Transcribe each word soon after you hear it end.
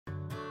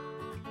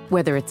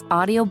Whether it's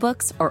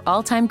audiobooks or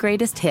all-time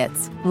greatest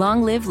hits,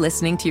 long live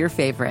listening to your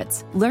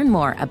favorites. Learn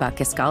more about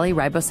Kisqali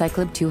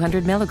Ribociclib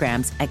 200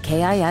 milligrams at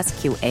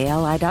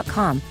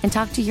KISQALI.com and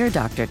talk to your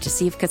doctor to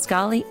see if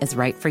Kisqali is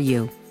right for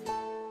you.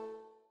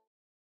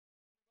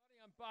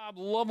 Bob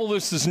Lovell,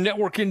 this is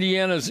Network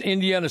Indiana's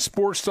Indiana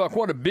Sports Talk.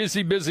 What a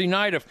busy, busy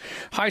night of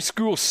high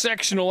school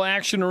sectional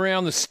action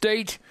around the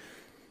state.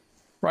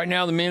 Right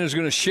now, the man is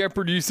going to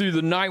shepherd you through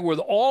the night with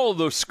all of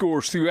those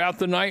scores throughout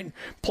the night,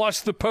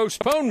 plus the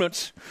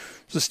postponements.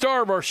 It's the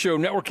star of our show,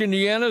 Network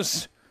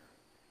Indiana's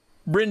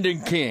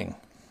Brendan King.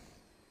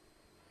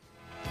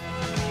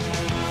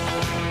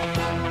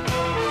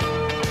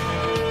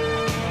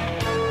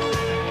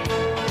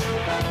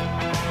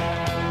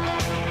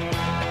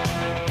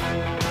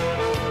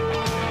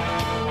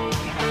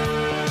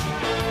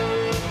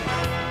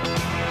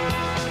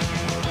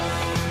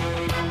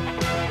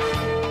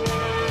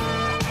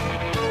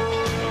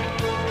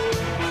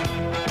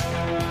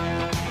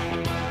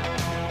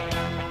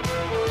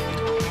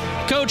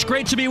 Coach,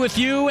 great to be with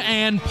you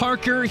and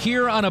Parker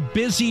here on a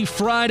busy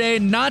Friday,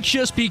 not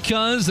just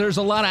because there's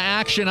a lot of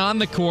action on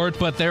the court,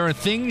 but there are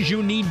things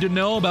you need to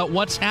know about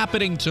what's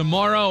happening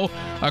tomorrow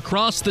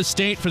across the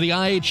state for the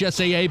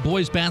IHSAA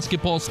Boys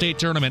Basketball State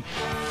Tournament.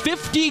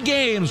 50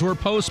 games were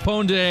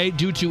postponed today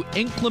due to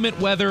inclement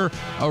weather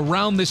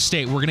around the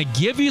state. We're going to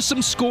give you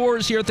some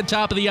scores here at the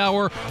top of the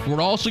hour.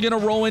 We're also going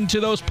to roll into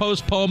those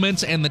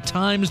postponements and the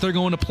times they're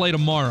going to play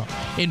tomorrow.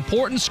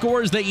 Important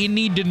scores that you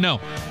need to know.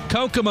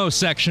 Kokomo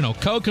sectional.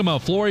 Kokomo,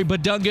 Flory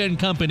Badunga and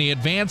company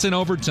advance in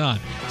overtime.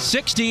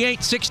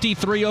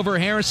 68-63 over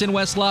Harrison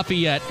West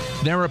Lafayette.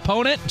 Their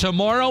opponent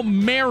tomorrow,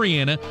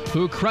 Marion,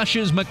 who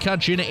crushes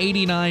McCutcheon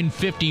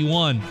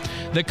 89-51.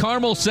 The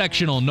Carmel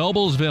sectional,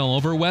 Noblesville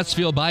over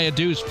Westfield by a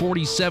deuce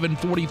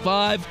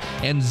 47-45,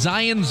 and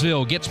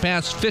Zionsville gets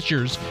past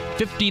Fishers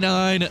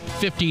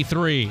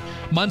 59-53.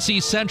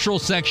 Muncie Central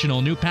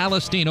sectional, New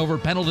Palestine over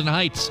Pendleton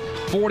Heights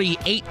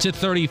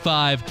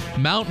 48-35.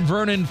 Mount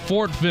Vernon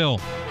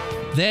Fortville,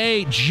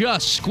 they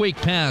just squeak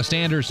past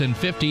Anderson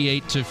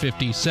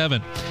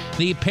 58-57.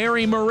 The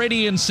Perry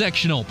Meridian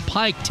sectional,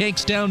 Pike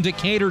takes down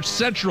Decatur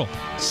Central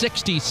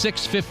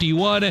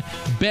 66-51.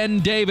 Ben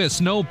Davis,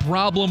 no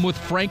problem with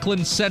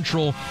Franklin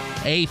Central,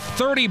 a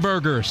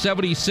 30-burger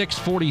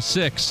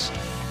 76-46.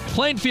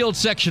 Plainfield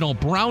sectional,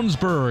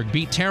 Brownsburg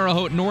beat Terre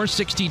Haute North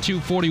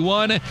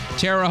 62-41.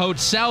 Terre Haute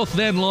South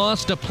then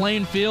lost to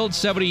Plainfield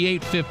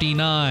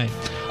 78-59.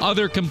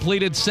 Other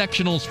completed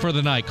sectionals for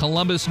the night.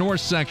 Columbus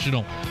North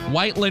sectional,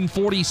 Whiteland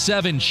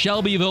 47,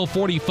 Shelbyville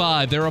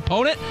 45. Their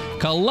opponent,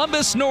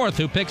 Columbus North,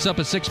 who picks up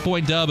a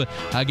 6-point dub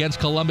against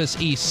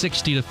Columbus East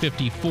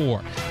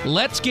 60-54.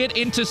 Let's get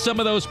into some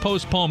of those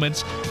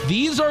postponements.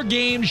 These are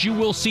games you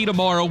will see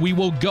tomorrow. We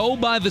will go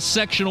by the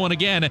sectional, and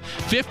again,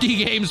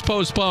 50 games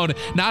postponed.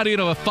 Not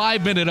even a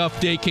 5-minute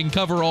update can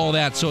cover all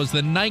that. So as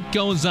the night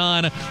goes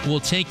on, we'll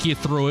take you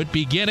through it,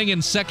 beginning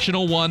in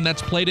sectional 1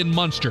 that's played in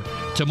Munster.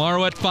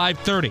 Tomorrow at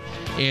 5:30,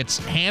 it's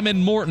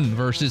Hammond Morton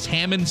versus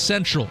Hammond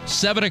Central.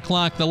 7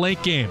 o'clock, the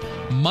late game.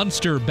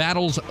 Munster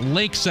battles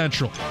Lake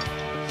Central.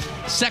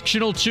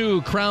 Sectional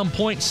 2, Crown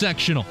Point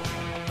sectional.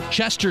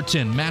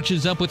 Chesterton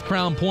matches up with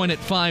Crown Point at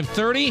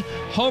 5:30.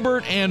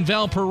 Hobart and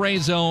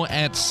Valparaiso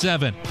at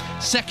 7.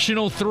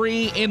 Sectional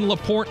 3 in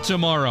LaPorte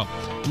tomorrow.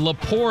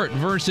 LaPorte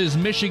versus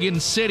Michigan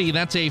City.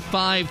 That's a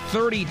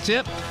 5:30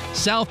 tip.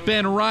 South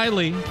Bend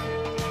Riley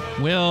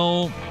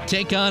will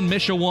take on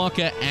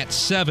Mishawaka at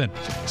 7.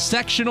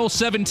 Sectional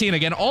 17.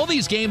 Again, all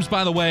these games,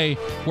 by the way,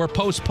 were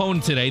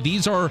postponed today.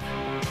 These are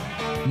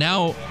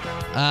now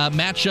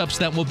matchups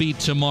that will be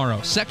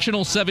tomorrow.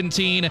 Sectional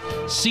 17,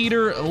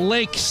 Cedar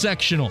Lake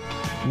sectional.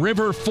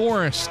 River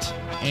Forest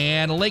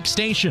and Lake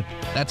Station.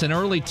 That's an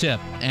early tip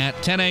at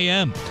 10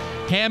 a.m.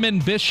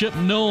 Hammond Bishop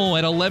Knoll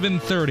at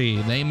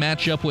 11:30. They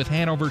match up with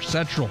Hanover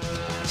Central.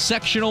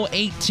 Sectional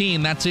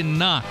 18, that's in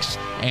Knox.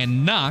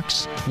 And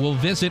Knox will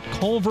visit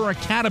Culver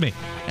Academy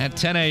at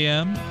 10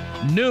 a.m.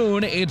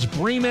 Noon, it's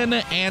Bremen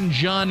and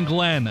John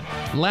Glenn.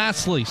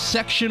 Lastly,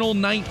 Sectional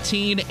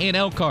 19 in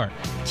Elkhart.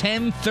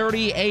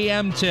 10:30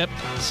 a.m. tip,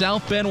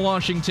 South Bend,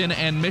 Washington,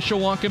 and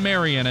Mishawaka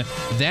Marion.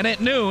 Then at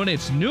noon,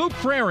 it's New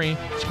Prairie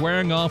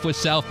squaring off with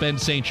South Bend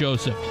St.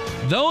 Joseph.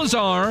 Those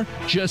are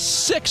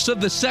just 6 of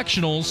the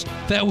sectionals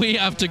that we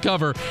have to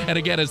cover. And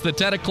again, as the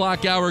 10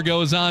 o'clock hour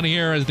goes on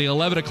here, as the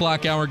 11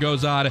 o'clock hour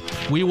goes on,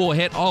 we will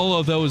hit all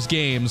of those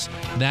games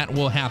that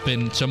will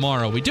happen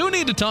tomorrow. We do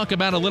need to talk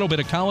about a little bit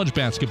of college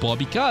basketball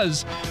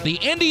because the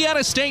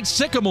Indiana State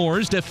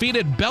Sycamores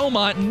defeated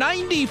Belmont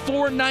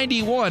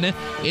 94-91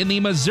 in the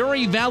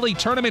Missouri Valley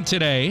Tournament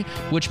today,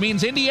 which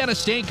means Indiana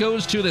State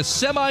goes to the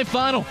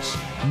semifinals.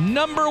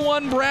 Number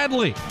 1,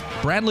 Bradley.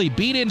 Bradley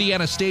beat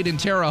Indiana State in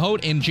Terre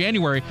Haute in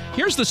January.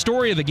 Here's the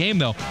story of the game,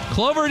 though.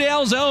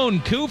 Cloverdale's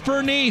own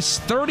Cooper Neese,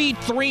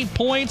 33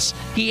 points.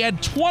 He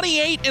had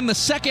 28 in the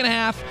second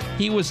half.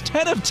 He was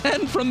 10 of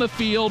 10 from the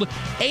field,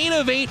 8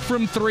 of 8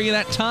 from 3.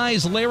 That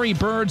ties Larry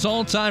Bird's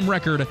all-time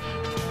record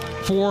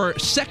for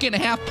second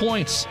half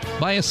points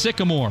by a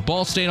Sycamore.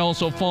 Ball State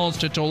also falls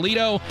to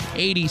Toledo,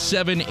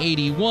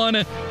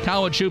 87-81.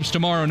 College hoops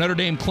tomorrow, Notre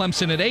Dame,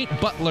 Clemson at 8,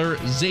 Butler,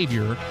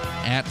 Xavier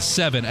at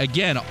 7.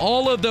 Again,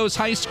 all of those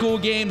high school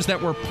games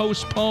that were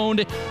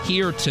postponed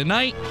here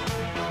tonight,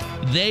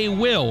 they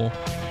will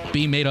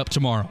be made up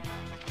tomorrow.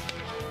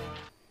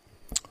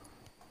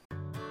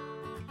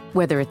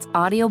 Whether it's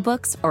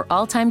audiobooks or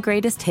all-time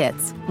greatest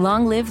hits,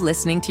 long live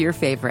listening to your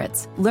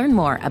favorites. Learn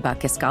more about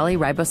Kisqali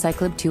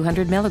Ribociclib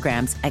 200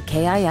 milligrams at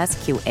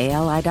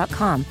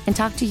KISQALI.com and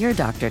talk to your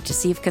doctor to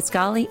see if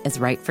Kisqali is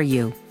right for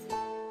you.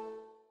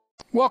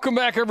 Welcome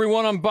back,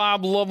 everyone. I'm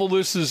Bob Lovell.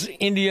 This is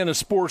Indiana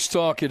Sports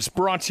Talk. It's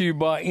brought to you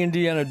by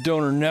Indiana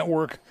Donor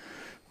Network.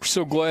 We're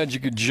so glad you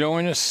could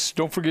join us.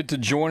 Don't forget to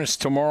join us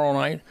tomorrow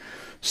night.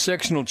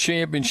 Sectional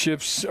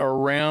championships are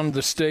around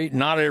the state,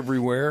 not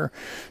everywhere.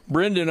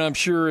 Brendan, I'm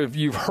sure if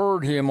you've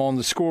heard him on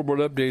the scoreboard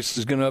updates,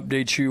 is going to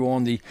update you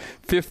on the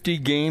 50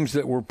 games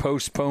that were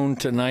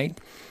postponed tonight.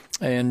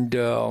 And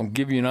I'll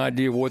give you an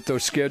idea of what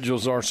those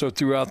schedules are. So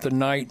throughout the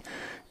night,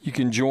 you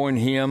can join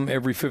him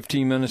every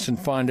 15 minutes and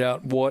find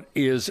out what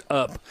is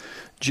up.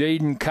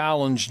 Jayden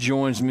Collins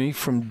joins me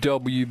from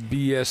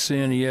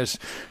WBSN. He has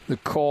the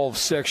call of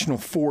Sectional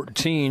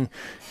 14.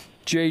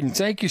 Jayden,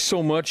 thank you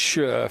so much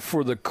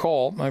for the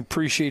call. I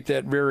appreciate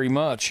that very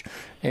much.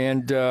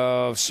 And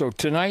so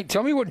tonight,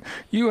 tell me what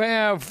you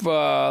have. You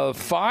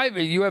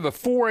have a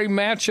 4A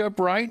matchup,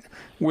 right,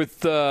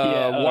 with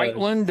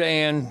Whiteland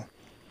and.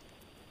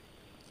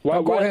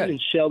 Well, go ahead. Whiteland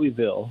and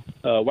Shelbyville.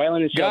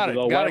 Whiteland and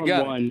Shelbyville. Got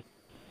it. Won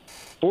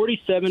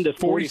 47-45.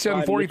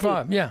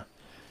 47-45. Yeah.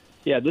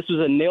 Yeah, this was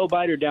a nail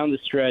biter down the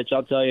stretch.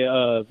 I'll tell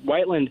you,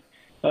 Whiteland.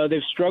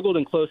 They've struggled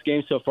in close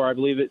games so far. I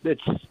believe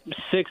it's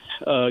 6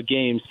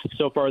 games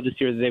so far this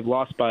year that they've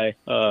lost by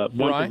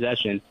one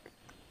possession.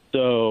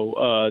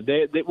 So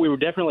we were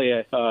definitely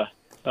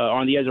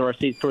on the edge of our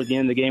seats towards the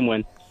end of the game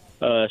when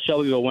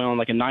Shelbyville went on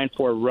like a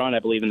 9-4 run, I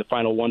believe, in the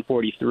final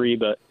 143.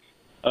 But,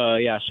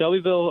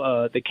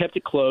 Shelbyville, they kept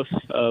it close.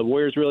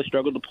 Warriors really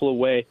struggled to pull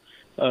away.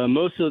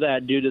 Most of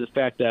that due to the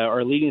fact that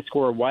our leading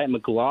scorer, Wyatt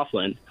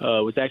McLaughlin,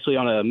 was actually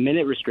on a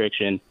minute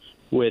restriction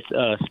with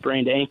a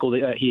sprained ankle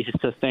that he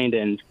sustained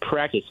in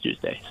practice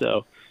Tuesday.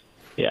 So,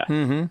 yeah.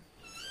 Mm-hmm.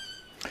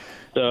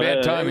 So,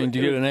 bad timing to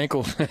get an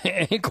ankle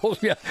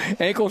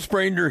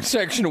sprained during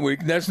sectional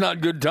week. That's not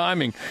good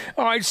timing.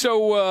 All right,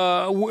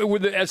 so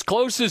with as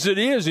close as it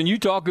is, and you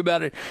talk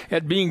about it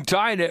at being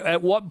tied,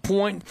 at what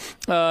point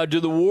do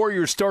the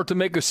Warriors start to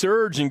make a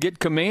surge and get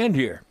command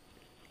here?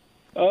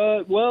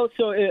 I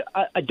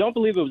don't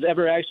believe it was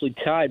ever actually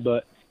tied,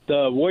 but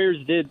the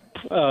Warriors did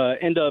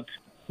end up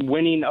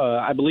winning.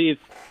 I believe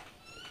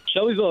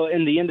Shelbyville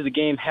in the end of the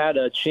game had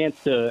a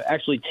chance to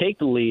actually take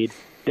the lead.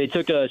 They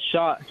took a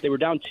shot. They were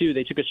down 2.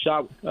 They took a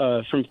shot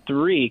from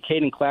 3.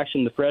 Caden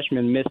Claxton, the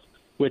freshman, missed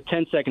with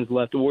 10 seconds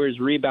left. The Warriors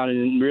rebounded,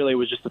 and really it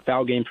was just a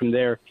foul game from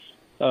there.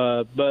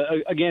 But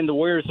again, the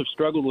Warriors have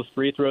struggled with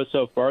free throws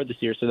so far this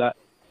year, so that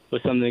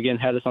was something, again,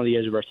 had us on the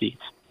edge of our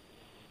seats.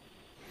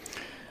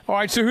 All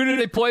right, so who do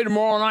they play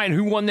tomorrow night?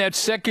 Who won that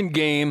second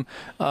game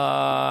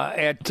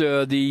at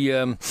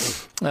the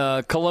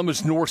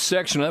Columbus North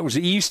section? That was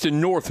East and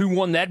North. Who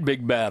won that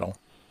big battle?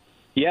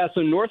 Yeah,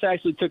 so North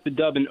actually took the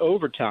dub in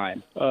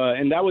overtime,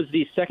 and that was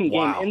the second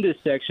game in this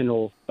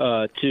sectional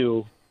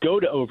to go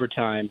to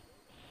overtime.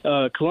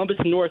 Columbus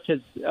North has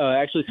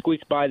actually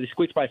squeaked by. They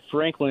squeaked by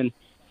Franklin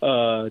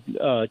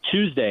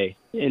Tuesday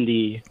in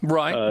the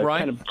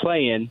kind of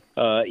play-in.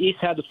 East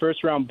had the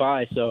first-round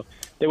bye, so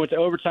they went to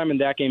overtime in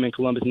that game, and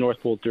Columbus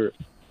North pulled through.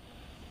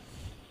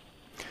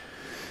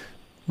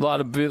 A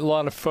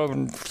lot of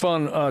fun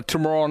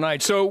tomorrow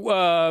night.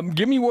 So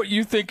give me what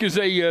you think is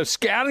a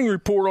scouting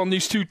report on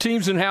these two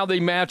teams and how they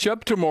match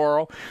up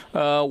tomorrow.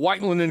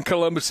 Whiteland and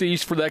Columbus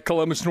East for that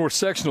Columbus North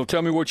sectional.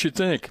 Tell me what you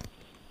think.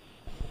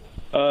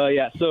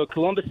 So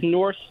Columbus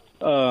North,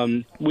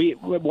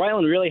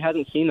 Whiteland really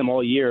hasn't seen them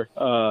all year.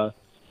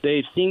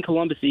 They've seen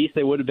Columbus East.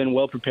 They would have been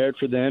well prepared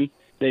for them.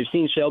 They've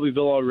seen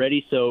Shelbyville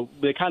already, so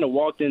they kind of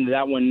walked into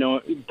that one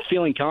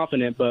feeling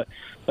confident. But,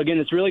 again,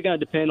 it's really going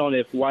to depend on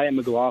if Wyatt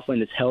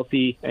McLaughlin is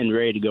healthy and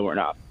ready to go or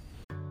not.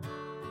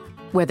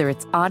 Whether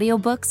it's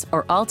audiobooks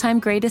or all-time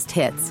greatest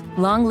hits,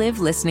 long live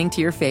listening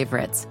to your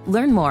favorites.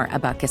 Learn more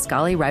about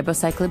Kisqali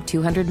Ribociclib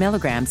 200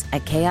 milligrams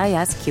at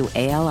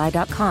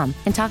KISQALI.com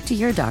and talk to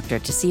your doctor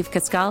to see if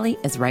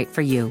Kisqali is right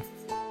for you.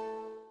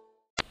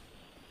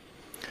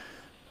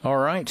 All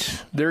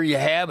right, there you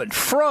have it.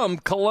 From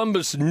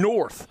Columbus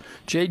North,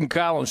 Jayden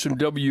Collins from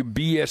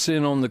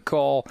WBSN on the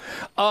call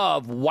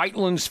of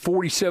Whiteland's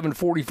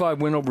 47-45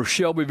 win over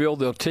Shelbyville.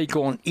 They'll take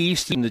on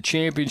East in the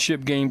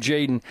championship game.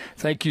 Jayden,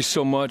 thank you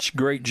so much.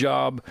 Great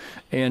job.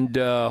 And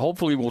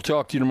hopefully we'll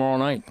talk to you tomorrow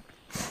night.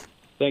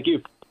 Thank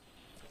you.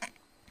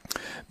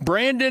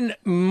 Brandon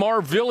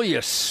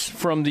Morvilius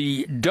from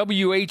the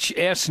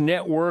WHS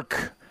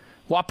Network,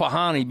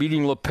 Wapahani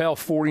beating LaPel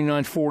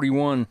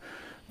 49-41.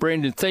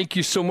 Brandon, thank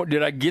you so much.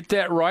 Did I get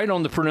that right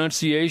on the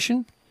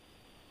pronunciation?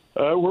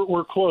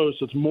 We're close.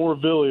 It's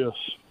Morvilius.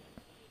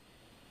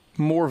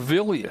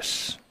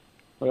 Morvilius.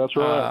 That's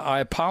right. I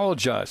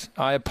apologize.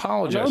 No,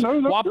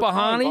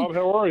 Wapahani. Bob,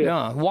 how are you?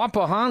 Yeah,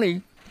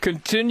 Wapahani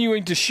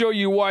continuing to show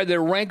you why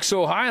they're ranked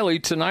so highly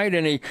tonight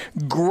in a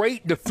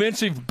great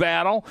defensive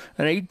battle,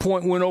 an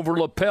 8-point win over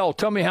LaPel.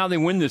 Tell me how they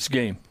win this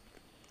game.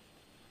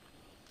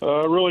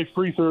 Really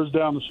free throws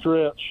down the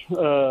stretch.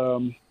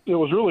 It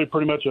was really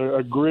pretty much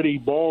a gritty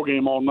ball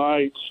game all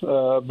night,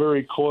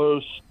 very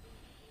close.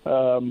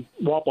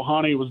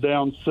 Wapahani was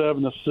down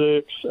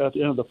 7-6 at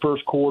the end of the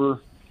first quarter,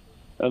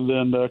 and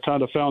then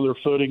kind of found their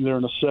footing there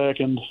in the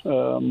second.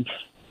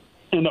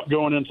 Ended up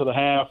going into the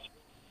half.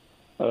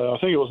 I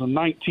think it was a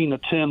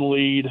 19-10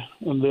 lead,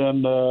 and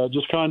then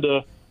just kind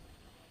of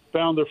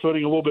found their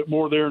footing a little bit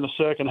more there in the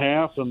second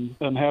half, and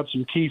had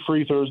some key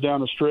free throws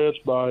down the stretch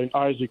by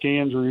Isaac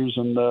Andrews,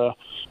 and it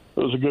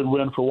was a good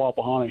win for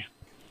Wapahani.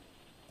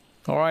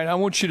 All right, I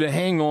want you to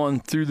hang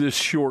on through this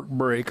short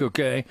break,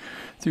 okay,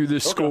 through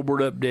this scoreboard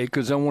update,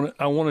 because I want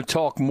to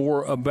talk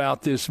more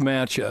about this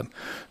matchup.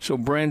 So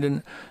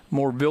Brandon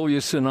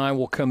Morvilius and I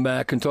will come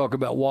back and talk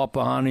about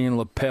Wapahani and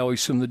LaPel.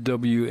 He's from the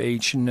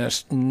WH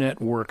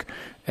Network,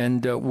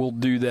 and we'll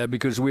do that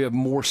because we have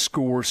more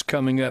scores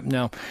coming up.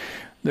 Now,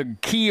 the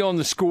key on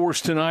the scores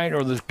tonight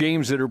are the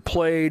games that are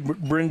played.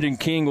 Brendan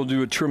King will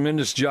do a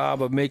tremendous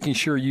job of making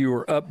sure you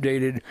are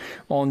updated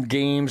on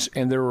games,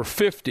 and there are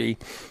 50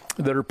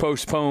 that are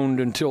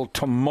postponed until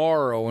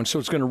tomorrow, and so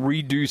it's going to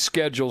redo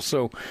schedule.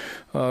 So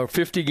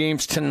 50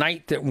 games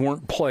tonight that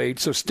weren't played,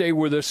 so stay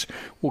with us.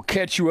 We'll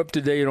catch you up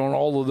to date on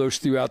all of those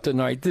throughout the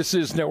night. This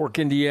is Network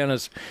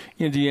Indiana's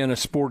Indiana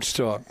Sports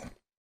Talk.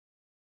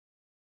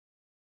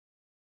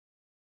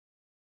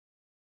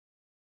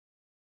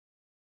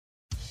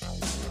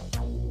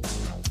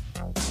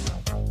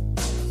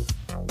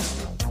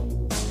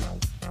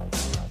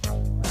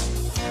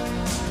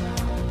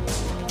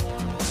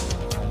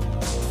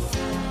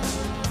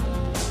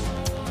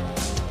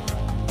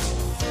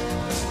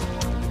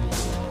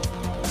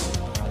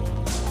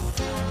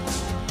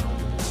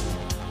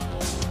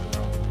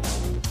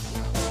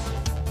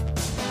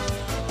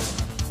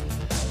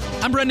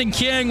 I'm Brendan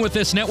King with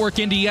this Network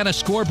Indiana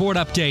scoreboard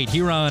update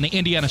here on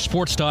Indiana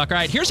Sports Talk. All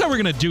right, here's how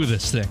we're going to do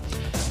this thing.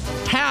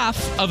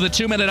 Half of the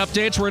 2-minute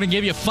updates, we're going to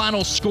give you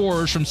final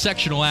scores from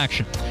sectional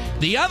action.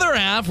 The other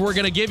half, we're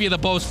going to give you the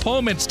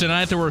postponements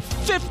tonight. There were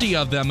 50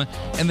 of them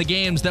in the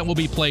games that will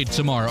be played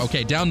tomorrow.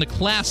 Okay, down to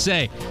Class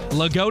A,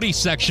 Lagodi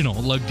sectional.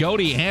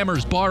 Lagodi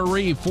hammers Bar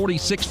Reeve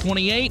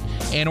 46-28,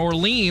 and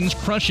Orleans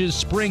crushes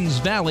Springs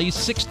Valley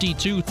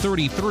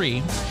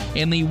 62-33.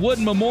 In the Wood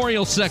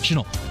Memorial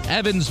sectional,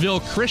 Evansville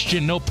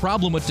Christian, no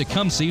problem with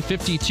Tecumseh,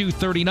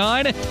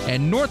 52-39,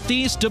 and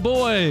Northeast Du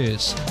Bois.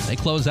 They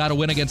close out a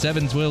win against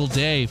Evansville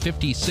Day,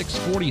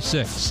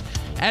 56-46.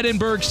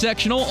 Edinburgh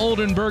sectional,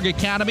 Oldenburg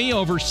Academy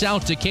over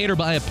South Decatur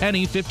by a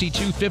penny,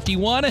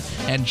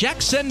 52-51, and Jack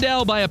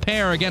Sendell by a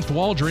pair against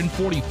Waldron,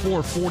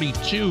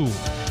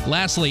 44-42.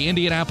 Lastly,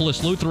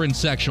 Indianapolis Lutheran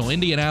sectional.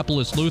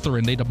 Indianapolis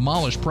Lutheran, they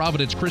demolished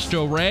Providence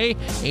Cristo Rey,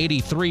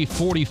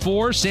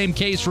 83-44. Same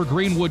case for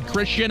Greenwood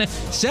Christian,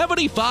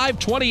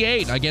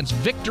 75-28 against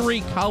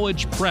Victory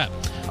College Prep.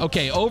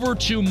 Okay, over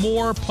to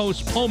more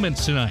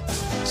postponements tonight.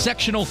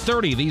 Sectional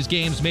 30, these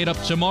games made up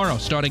tomorrow,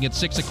 starting at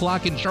 6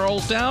 o'clock in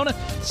Charlestown,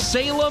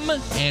 Salem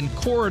and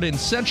Corydon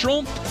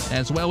Central,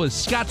 as well as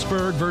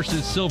Scottsburg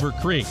versus Silver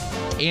Creek.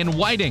 In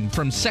Whiting,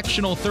 from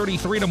Sectional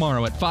 33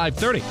 tomorrow at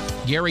 5:30,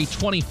 Gary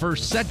 21st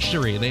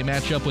Century, they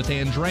match up with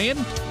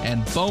Andrean,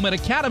 and Bowman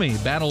Academy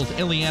battles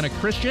Illiana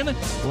Christian.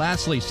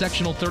 Lastly,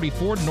 Sectional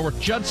 34, North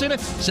Judson,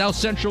 South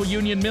Central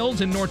Union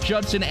Mills and North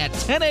Judson at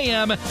 10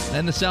 a.m.,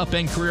 then the South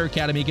Bend Career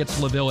Academy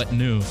gets LaVille at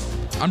noon.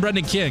 I'm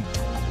Brendan King.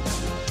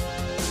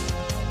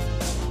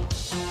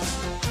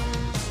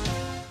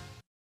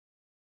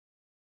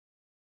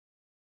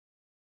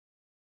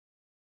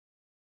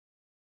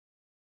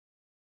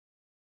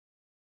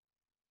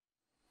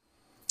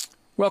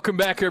 Welcome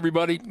back,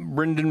 everybody.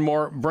 Brandon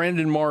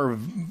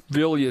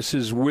Morvilius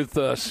is with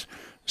us,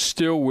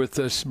 still with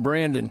us.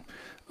 Brandon,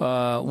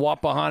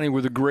 Wapahani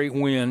with a great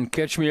win.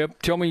 Catch me up.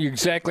 Tell me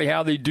exactly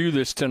how they do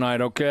this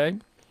tonight, okay?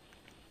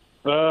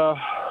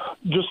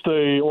 First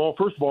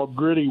of all,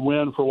 gritty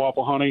win for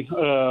Wapahani.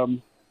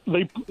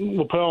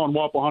 LaPel and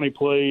Wapahani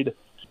played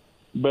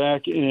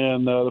back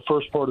in the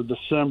first part of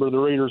December. The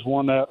Raiders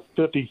won that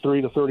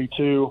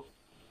 53-32.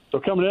 So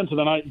coming into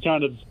the night, you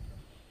kind of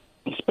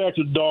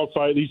expected a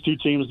dogfight. These two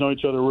teams know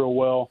each other real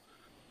well.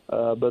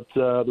 But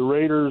the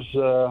Raiders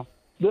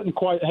didn't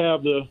quite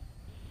have the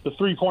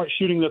three-point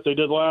shooting that they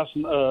did last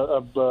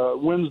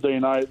Wednesday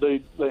night.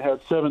 They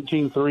had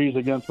 17 threes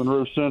against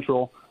Monroe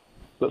Central,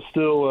 but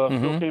still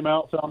came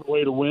out, found a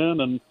way to win,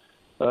 and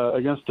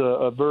against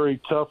a very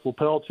tough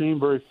LaPel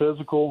team, very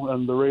physical,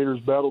 and the Raiders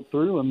battled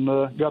through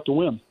and got the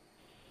win.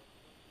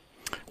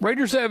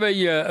 Raiders have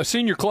a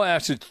senior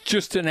class. It's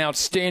just an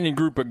outstanding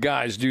group of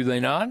guys, do they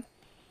not?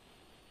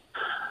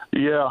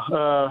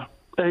 Yeah,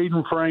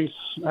 Aiden Frank's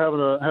having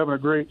a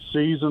great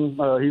season.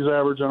 He's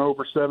averaging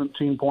over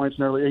 17 points,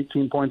 nearly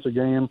 18 points a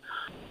game.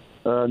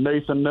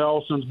 Nathan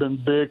Nelson's been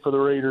big for the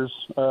Raiders.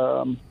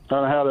 Kind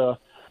of had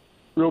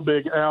real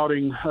big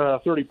outing,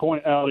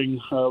 30-point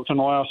outing within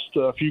the last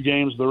few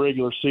games of the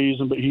regular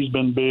season, but he's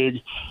been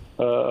big,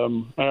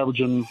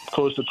 averaging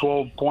close to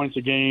 12 points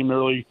a game,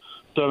 nearly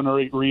 7 or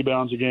 8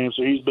 rebounds a game.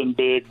 So he's been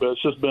big, but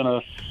it's just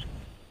been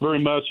very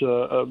much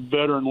a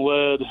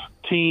veteran-led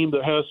team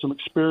that has some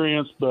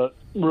experience, but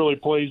really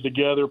plays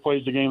together,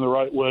 plays the game the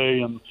right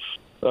way, and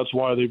that's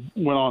why they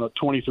went on a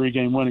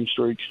 23-game winning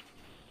streak.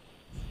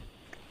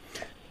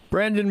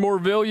 Brandon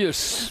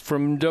Morvilius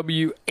from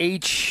the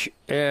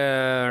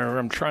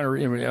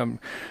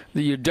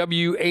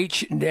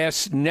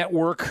WHS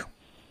Network.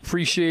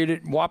 Appreciate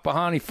it.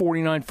 Wapahani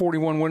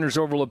 49-41 winners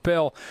over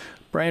Lapel.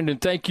 Brandon,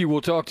 thank you.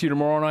 We'll talk to you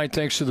tomorrow night.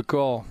 Thanks for the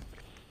call.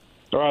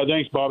 All right,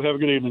 thanks, Bob. Have a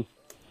good evening.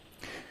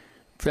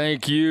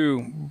 Thank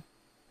you.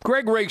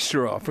 Greg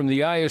Rakestraw from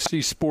the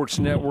ISC Sports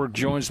Network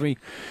joins me.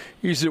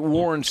 He's at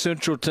Warren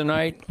Central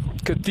tonight.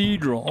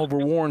 Cathedral over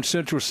Warren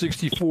Central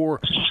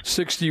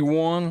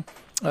 64-61.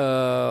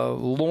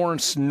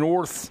 Lawrence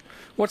North.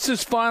 What's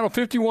this final?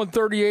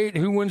 51-38.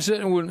 Who wins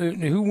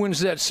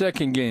that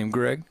second game,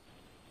 Greg?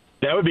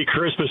 That would be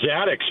Crispus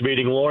Attucks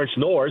beating Lawrence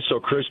North. So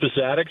Crispus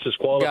Attucks is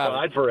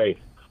qualified for a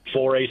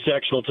 4A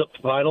sectional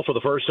final for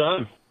the first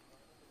time.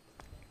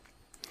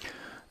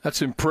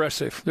 That's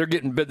impressive.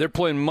 They're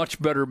playing much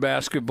better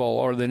basketball,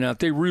 are they not?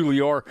 They really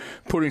are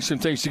putting some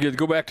things together.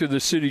 Go back to the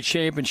city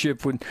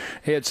championship when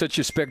they had such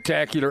a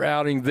spectacular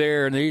outing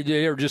there, and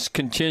they are just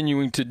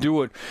continuing to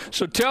do it.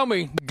 So tell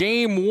me,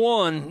 game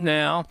one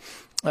now,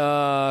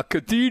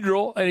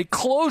 Cathedral, and a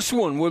close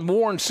one with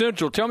Warren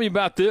Central. Tell me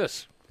about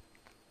this.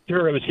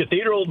 Sure, it was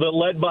Cathedral that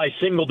led by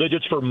single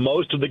digits for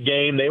most of the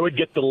game. They would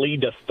get the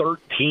lead to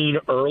 13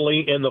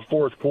 early in the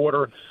fourth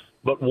quarter,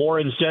 but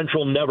Warren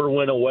Central never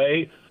went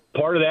away.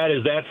 Part of that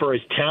is that for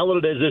as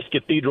talented as this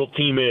Cathedral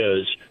team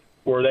is,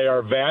 where they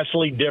are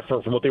vastly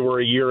different from what they were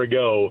a year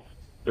ago,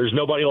 there's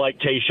nobody like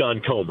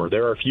Tayshawn Comer.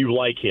 There are a few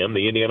like him,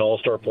 the Indiana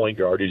All-Star point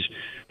guard who's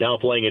now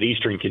playing at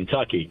Eastern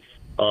Kentucky.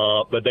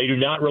 But they do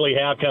not really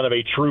have kind of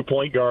a true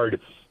point guard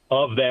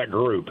of that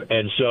group.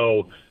 And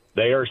so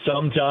they are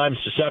sometimes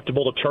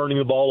susceptible to turning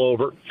the ball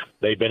over.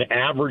 They've been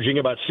averaging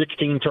about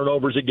 16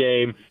 turnovers a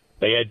game.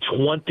 They had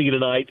 20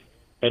 tonight,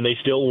 and they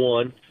still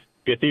won.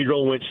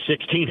 Cathedral went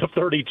 16 of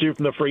 32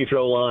 from the free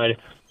throw line,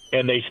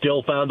 and they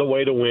still found a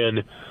way to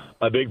win.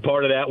 A big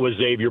part of that was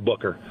Xavier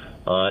Booker.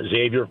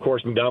 Xavier, of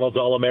course, McDonald's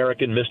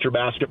All-American, Mr.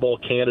 Basketball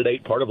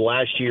candidate, part of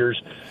last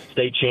year's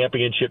state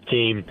championship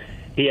team.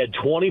 He had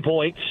 20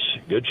 points.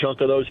 A good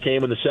chunk of those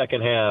came in the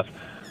second half.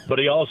 But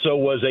he also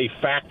was a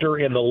factor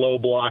in the low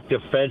block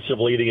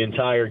defensively the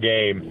entire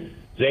game.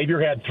 Xavier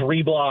had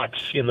 3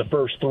 blocks in the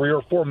first 3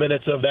 or 4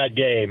 minutes of that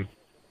game,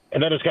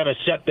 and that has kind of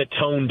set the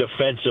tone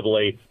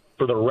defensively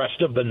for the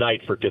rest of the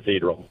night for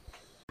Cathedral.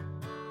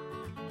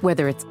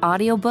 Whether it's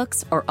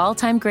audiobooks or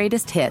all-time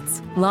greatest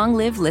hits, long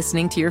live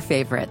listening to your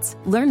favorites.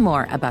 Learn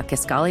more about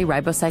Kisqali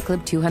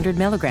Ribociclib 200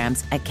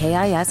 milligrams at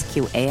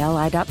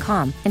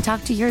KISQALI.com and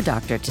talk to your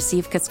doctor to see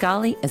if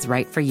Kisqali is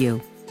right for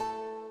you.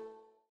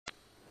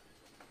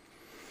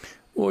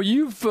 Well,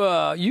 you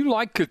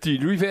like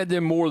Cathedral. You've had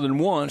them more than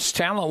once.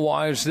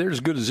 Talent-wise, they're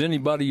as good as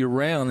anybody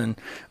around, and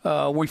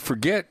we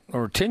forget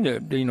or tend to,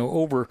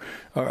 over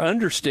or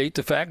understate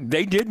the fact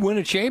they did win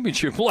a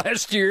championship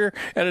last year,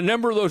 and a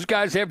number of those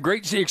guys have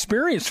great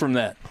experience from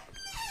that.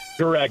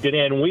 Correct,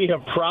 and we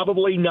have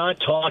probably not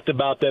talked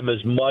about them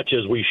as much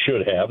as we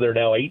should have. They're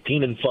now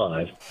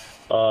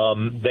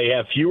 18-5. They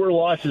have fewer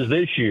losses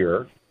this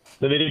year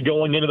than they did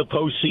going into the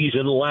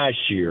postseason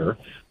last year.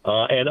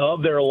 And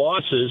of their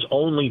losses,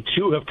 only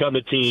 2 have come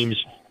to teams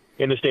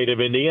in the state of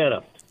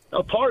Indiana.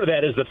 Now, part of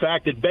that is the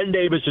fact that Ben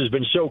Davis has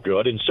been so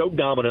good and so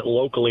dominant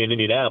locally in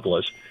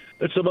Indianapolis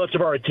that so much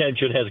of our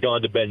attention has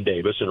gone to Ben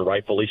Davis, and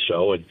rightfully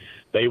so. And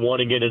they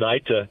won again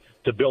tonight to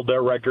build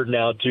their record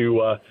now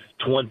to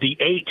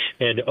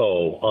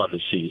 28-0 on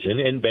the season.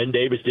 And Ben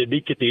Davis did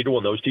beat Cathedral,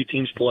 and those two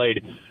teams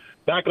played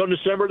back on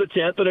December the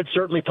 10th, and it's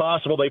certainly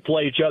possible they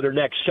play each other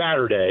next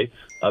Saturday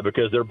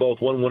because they're both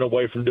 1 win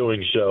away from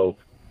doing so.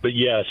 But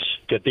yes,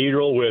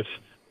 Cathedral with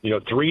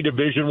 3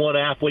 Division I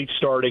athletes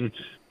starting.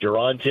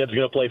 Jerron Tibbs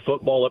going to play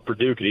football at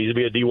Purdue. Could easily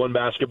be a D1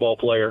 basketball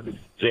player.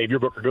 Xavier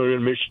Booker going to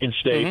Michigan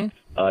State.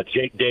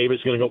 Jake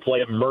Davis going to go play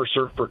at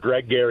Mercer for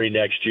Greg Gary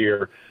next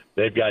year.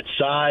 They've got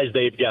size.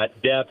 They've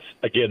got depth.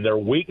 Again, their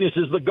weakness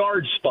is the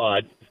guard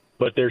spot,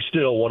 but they're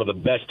still one of the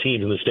best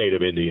teams in the state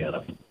of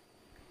Indiana.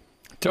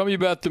 Tell me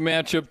about the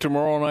matchup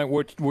tomorrow night.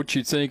 What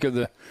you think of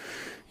the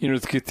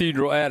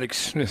Cathedral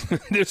Attucks?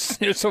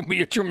 This will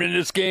be a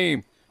tremendous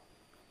game.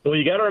 Well,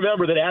 you got to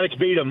remember that Attucks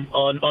beat them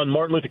on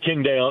Martin Luther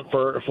King Day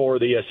for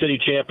the city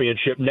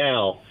championship.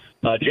 Now,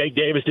 Jake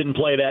Davis didn't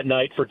play that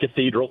night for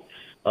Cathedral,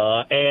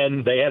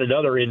 and they had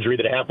another injury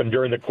that happened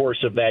during the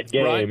course of that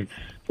game. Right.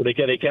 So they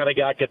kind of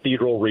got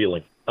Cathedral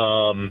reeling.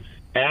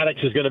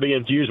 Attucks is going to be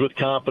infused with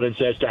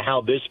confidence as to how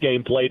this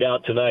game played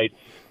out tonight.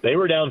 They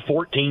were down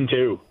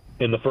 14-2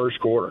 in the first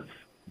quarter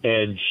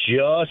and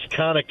just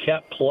kind of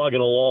kept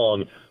plugging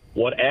along.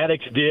 What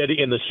Attucks did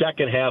in the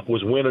second half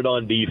was win it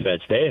on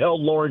defense. They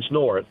held Lawrence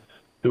North,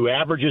 who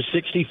averages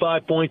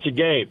 65 points a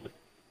game,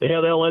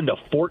 They'll end up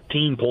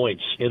 14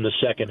 points in the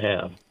second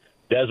half.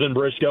 Desmond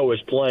Briscoe is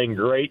playing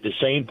great. The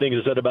same thing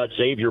is said about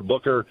Xavier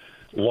Booker.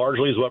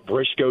 Largely is what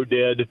Briscoe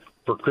did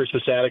for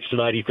Crispus Attucks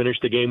tonight. He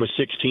finished the game with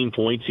 16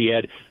 points. He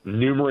had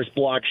numerous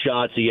block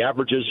shots. He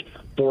averages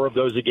 4 of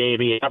those a game.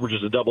 He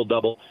averages a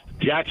double-double.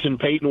 Jackson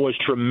Payton was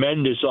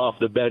tremendous off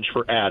the bench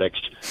for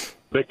Attucks.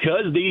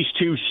 Because these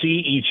two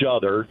see each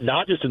other,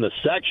 not just in the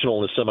sectional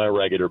on a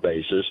semi-regular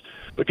basis,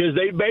 because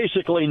they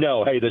basically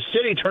know, hey, the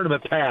city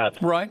tournament path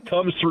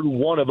comes through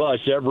one of us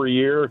every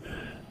year.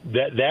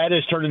 That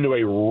has turned into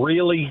a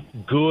really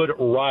good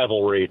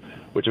rivalry,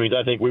 which means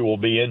I think we will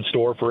be in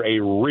store for a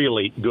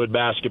really good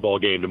basketball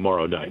game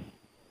tomorrow night.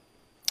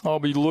 I'll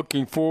be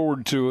looking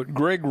forward to it.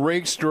 Greg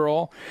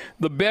Rakestraw,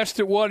 the best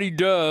at what he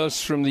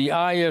does from the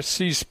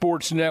ISC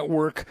Sports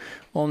Network,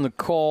 on the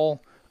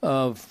call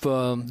of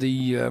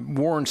the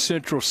Warren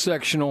Central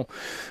sectional.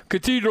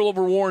 Cathedral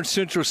over Warren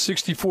Central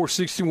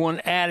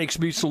 64-61. Attucks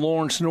beats the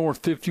Lawrence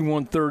North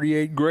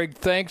 51-38. Greg,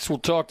 thanks. We'll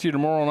talk to you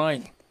tomorrow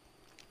night.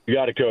 You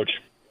got it, Coach.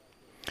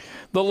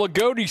 The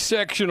Lagodi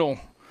sectional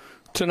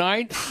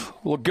tonight.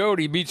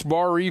 Lagodi beats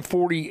Bar Eve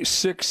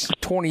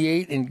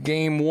 46-28 in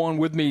Game 1.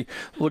 With me,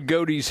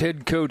 Lagodi's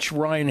head coach,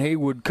 Ryan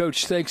Haywood.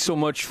 Coach, thanks so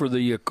much for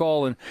the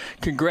call, and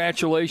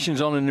congratulations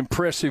on an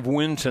impressive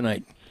win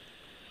tonight.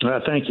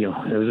 Thank you.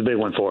 It was a big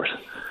one for us.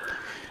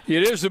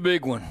 It is a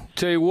big one.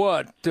 Tell you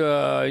what,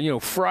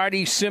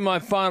 Friday,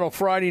 semifinal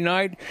Friday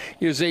night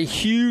is a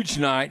huge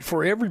night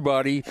for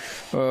everybody,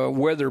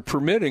 weather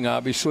permitting,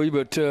 obviously.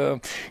 But,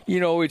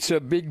 it's a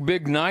big,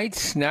 big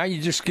night. Now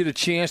you just get a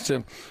chance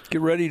to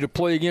get ready to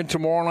play again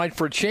tomorrow night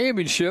for a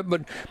championship.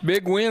 But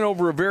big win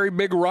over a very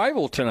big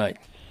rival tonight.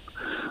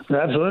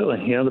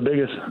 Absolutely.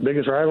 The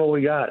biggest rival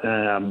we got,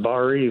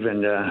 Bar Eve,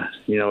 and,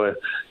 you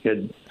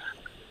had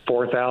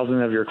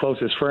 4,000 of your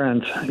closest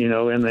friends, in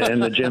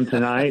the gym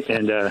tonight,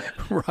 and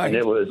and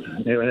it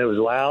was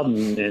loud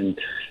and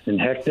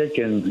hectic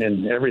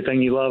and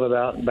everything you love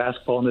about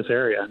basketball in this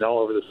area and all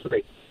over the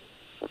state.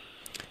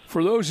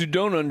 For those who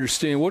don't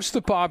understand, what's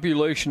the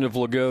population of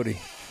Lagodi?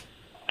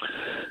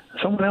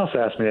 Someone else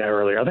asked me that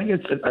earlier.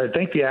 I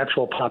think the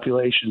actual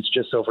population is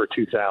just over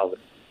 2,000.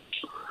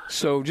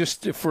 So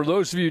just for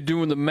those of you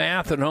doing the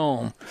math at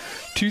home,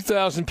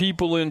 2,000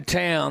 people in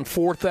town,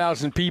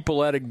 4,000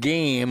 people at a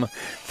game.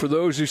 For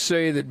those who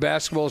say that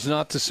basketball is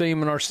not the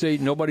same in our state,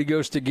 nobody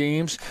goes to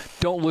games,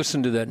 don't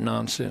listen to that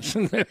nonsense.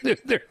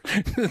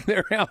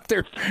 They're out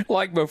there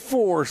like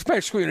before,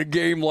 especially in a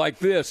game like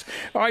this.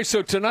 All right,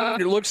 so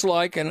tonight it looks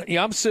like, and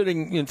I'm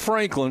sitting in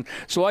Franklin,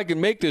 so I can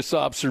make this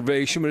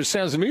observation, but it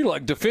sounds to me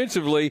like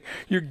defensively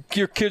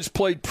your kids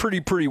played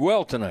pretty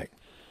well tonight.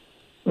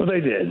 Well,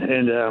 they did,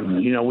 and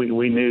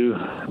we knew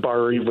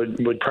Bar Eve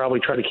would probably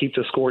try to keep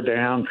the score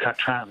down,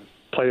 try and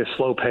play a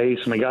slow pace,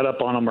 and we got up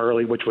on them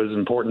early, which was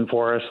important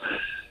for us.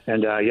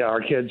 And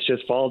our kids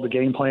just followed the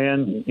game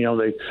plan.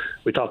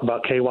 We talk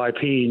about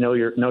KYP, know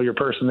your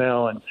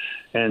personnel,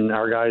 and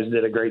our guys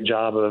did a great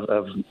job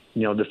of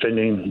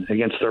defending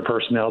against their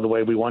personnel the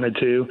way we wanted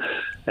to.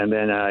 And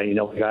then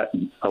we got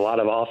a lot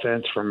of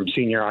offense from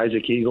senior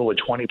Isaac Eagle with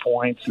 20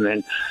 points, and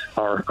then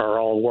our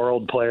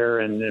all-world player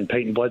and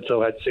Peyton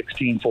Bledsoe had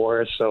 16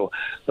 for us. So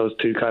those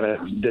two kind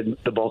of did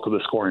the bulk of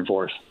the scoring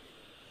for us.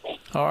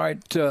 All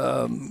right,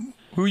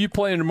 who are you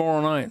playing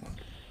tomorrow night?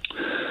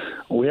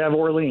 We have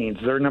Orleans.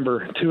 They're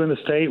number 2 in the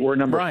state. We're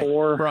number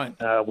 4. Right.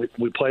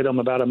 We played them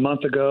about a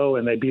month ago,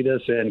 and they beat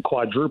us in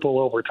quadruple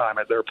overtime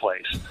at their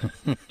place.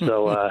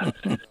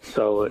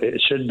 So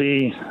it should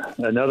be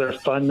another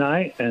fun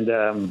night, and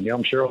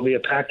I'm sure it'll be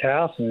a packed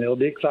house, and it'll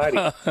be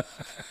exciting.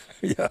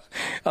 Yeah,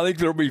 I think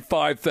there'll be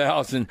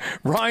 5,000.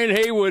 Ryan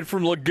Haywood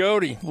from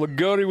Lagodi.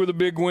 Lagodi with a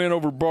big win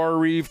over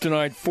Bar Eve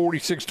tonight,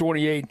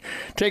 46-28.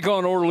 Take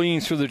on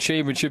Orleans for the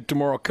championship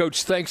tomorrow.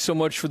 Coach, thanks so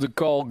much for the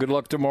call. Good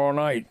luck tomorrow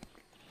night.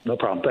 No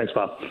problem. Thanks,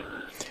 Bob.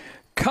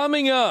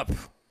 Coming up,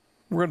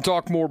 we're going to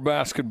talk more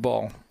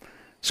basketball.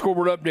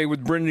 Scoreboard update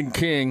with Brendan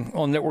King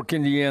on Network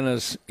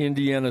Indiana's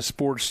Indiana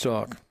Sports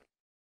Talk.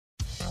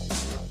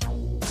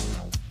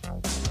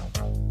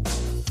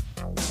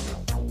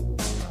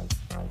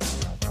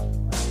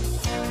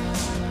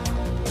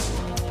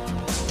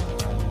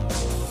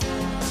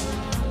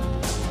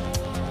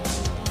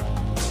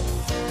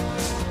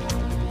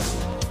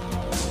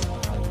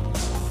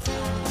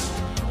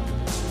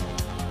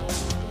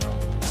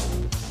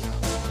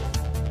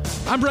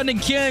 I'm Brendan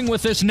King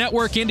with this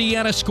Network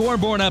Indiana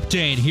scoreboard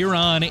update here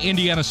on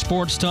Indiana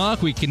Sports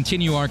Talk. We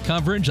continue our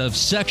coverage of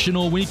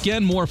sectional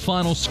weekend. More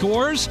final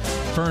scores.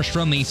 First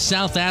from the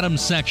South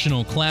Adams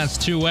sectional, Class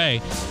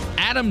 2A.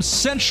 Adams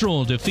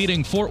Central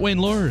defeating Fort Wayne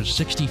Lures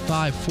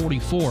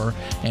 65-44.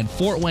 And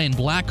Fort Wayne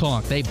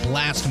Blackhawk, they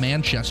blast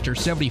Manchester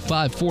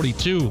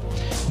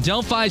 75-42.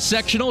 Delphi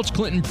sectional, it's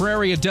Clinton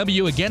Prairie a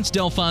W against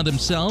Delphi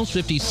themselves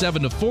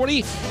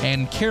 57-40.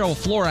 And Carroll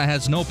Flora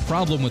has no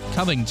problem with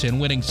Covington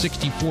winning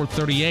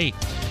 64-38.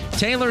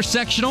 Taylor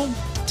sectional,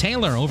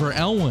 Taylor over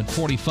Elwood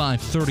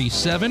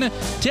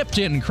 45-37.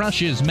 Tipton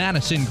crushes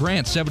Madison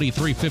Grant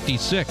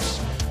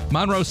 73-56.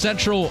 Monroe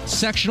Central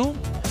sectional,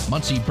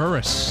 Muncie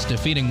Burris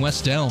defeating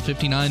Westdale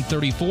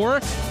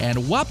 59-34, and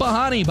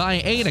Wapahani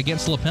by 8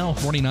 against LaPel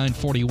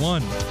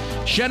 49-41.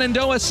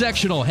 Shenandoah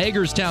Sectional,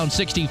 Hagerstown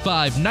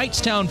 65,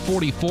 Knightstown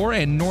 44,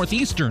 and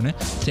Northeastern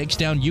takes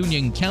down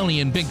Union County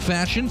in big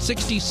fashion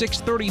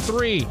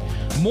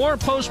 66-33. More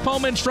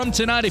postponements from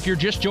tonight if you're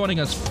just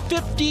joining us.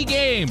 50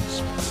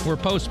 games were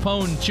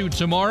postponed to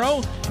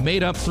tomorrow,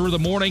 made up through the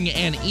morning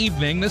and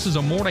evening. This is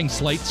a morning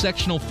slate.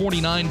 Sectional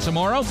 49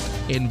 tomorrow.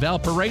 In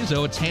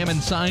Valparaiso, it's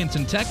Hammond Science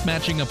and Tech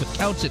matching up with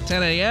Couts at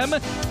 10 a.m.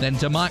 Then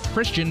DeMott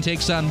Christian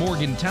takes on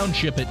Morgan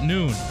Township at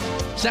noon.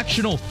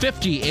 Sectional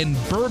 50 in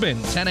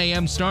Bourbon, 10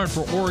 a.m. start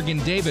for Oregon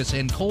Davis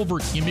and Culver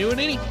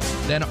Community.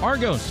 Then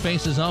Argos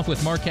faces off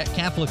with Marquette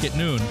Catholic at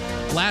noon.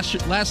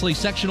 Lastly,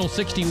 Sectional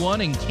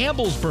 61 in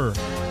Campbellsburg,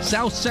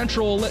 South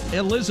Central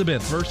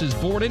Elizabeth versus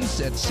Borden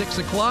at 6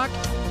 o'clock.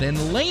 Then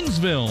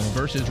Lanesville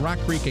versus Rock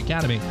Creek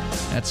Academy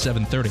at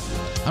 7:30.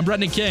 I'm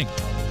Brendan King.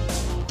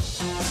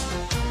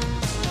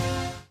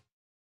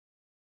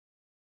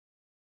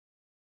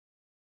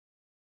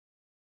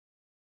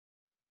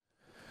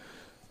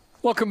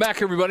 Welcome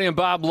back, everybody. I'm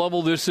Bob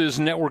Lovell. This is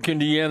Network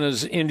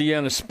Indiana's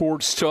Indiana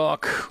Sports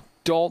Talk.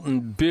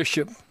 Dalton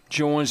Bishop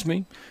joins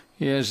me.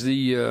 He's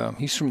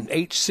from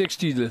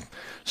 860 The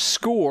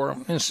Score.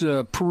 It's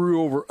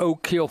Peru over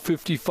Oak Hill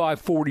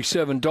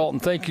 55-47. Dalton,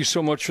 thank you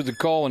so much for the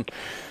call, and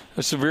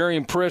that's a very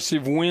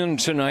impressive win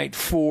tonight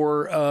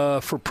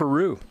for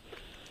Peru.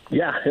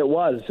 Yeah, it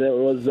was. It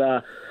was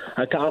a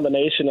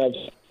combination of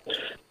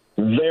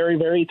very,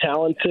 very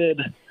talented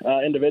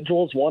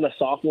individuals. One, a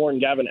sophomore, and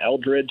Gavin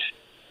Eldridge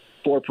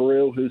for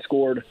Peru, who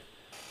scored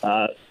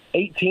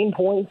 18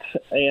 points,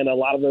 and a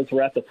lot of those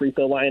were at the free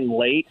throw line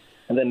late.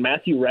 And then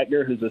Matthew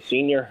Rettger, who's a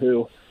senior,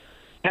 who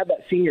had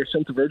that senior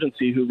sense of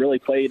urgency, who really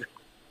played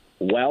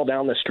well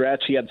down the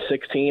stretch. He had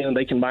 16, and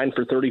they combined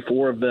for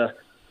 34 of the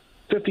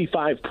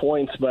 55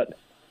 points. But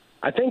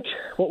I think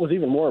what was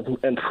even more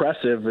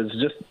impressive is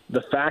just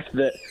the fact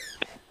that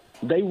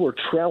they were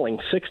trailing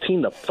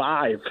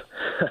 16-5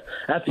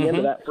 at the end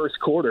of that first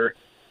quarter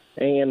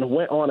and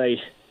went on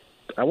a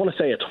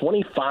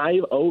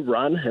 25-0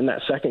 run in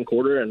that second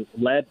quarter and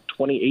led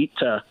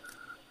 28-18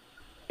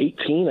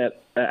 at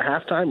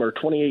halftime, or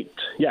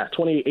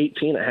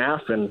 28-18 at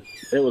half, and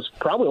it was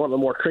probably one of the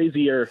more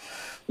crazier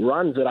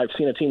runs that I've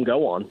seen a team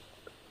go on.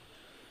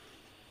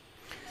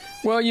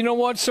 Well, you know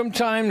what?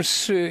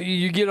 Sometimes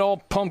you get all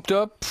pumped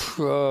up.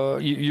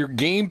 Your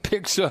game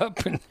picks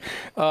up. And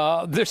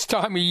this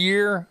time of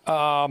year,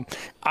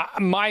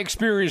 my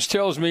experience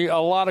tells me a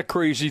lot of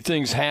crazy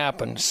things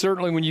happen.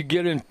 Certainly when you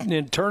get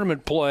in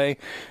tournament play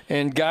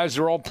and guys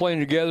are all playing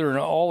together and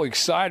all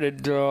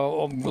excited,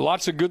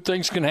 lots of good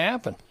things can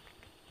happen.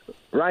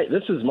 Right.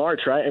 This is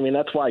March, right? I mean,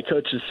 that's why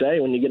coaches say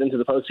when you get into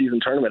the postseason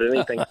tournament,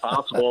 anything's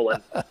possible.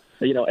 And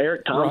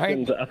Eric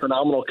Thompson's a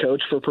phenomenal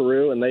coach for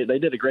Peru, and they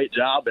did a great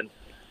job. And,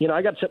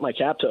 I got to tip my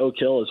cap to Oak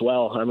Hill as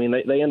well. I mean,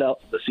 they end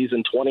up the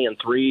season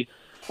 20-3.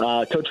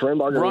 Coach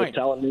Renbarger was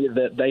telling me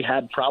that they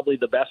had probably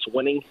the best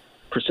winning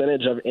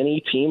percentage of any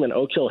team in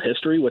Oak Hill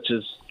history, which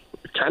is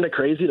kind of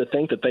crazy to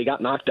think that they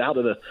got knocked out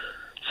of the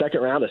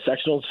second round of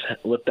sectionals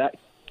with that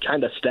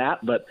kind of stat.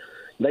 But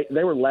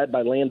they were led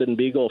by Landon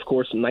Beagle, of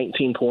course,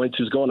 19 points,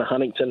 who's going to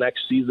Huntington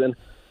next season.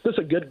 Just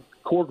a good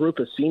core group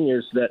of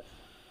seniors that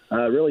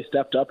really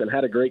stepped up and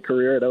had a great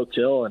career at Oak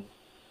Hill. And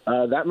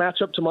that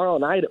matchup tomorrow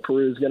night at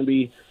Peru is going to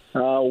be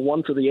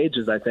one for the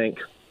ages, I think.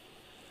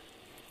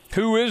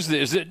 Who is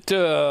this? Is it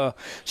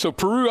so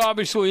Peru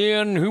obviously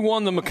in? Who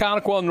won the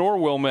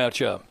Mechanical-Norwell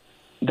matchup?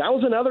 That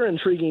was another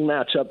intriguing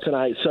matchup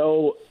tonight.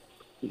 So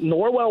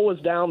Norwell was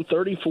down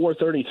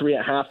 34-33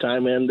 at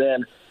halftime, and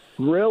then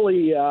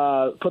really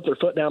put their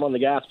foot down on the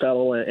gas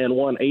pedal and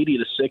won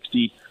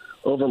 80-60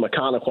 over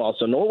Mechanical.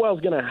 So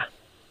Norwell's going to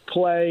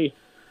play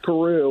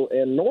Peru,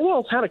 and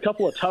Norwell's had a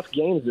couple of tough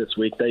games this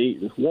week.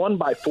 They won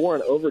by 4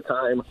 in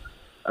overtime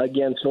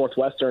against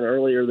Northwestern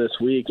earlier this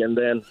week, and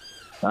then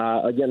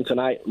again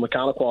tonight,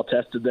 Mechanical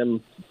tested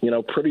them,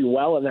 pretty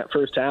well in that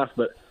first half.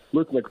 But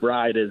Luke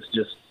McBride is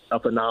just a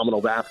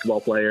phenomenal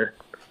basketball player.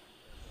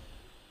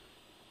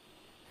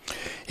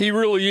 He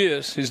really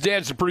is. His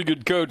dad's a pretty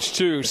good coach,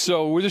 too.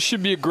 So this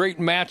should be a great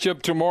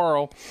matchup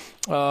tomorrow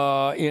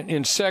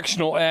in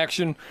sectional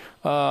action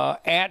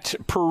at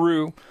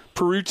Peru.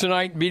 Peru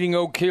tonight beating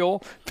Oak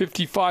Hill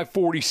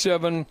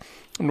 55-47.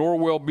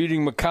 Norwell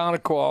beating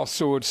Mechanical.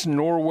 So it's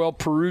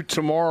Norwell-Peru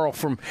tomorrow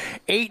from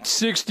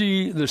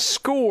 860 The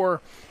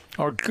Score.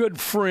 Our good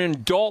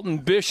friend Dalton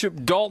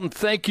Bishop. Dalton,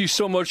 thank you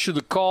so much for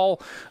the call.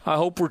 I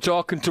hope we're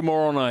talking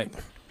tomorrow night.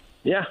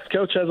 Yeah,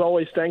 Coach, as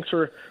always, thanks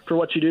for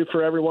what you do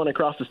for everyone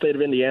across the state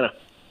of Indiana.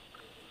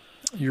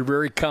 You're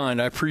very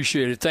kind. I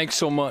appreciate it. Thanks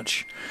so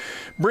much.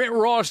 Brent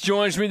Ross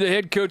joins me, the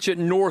head coach at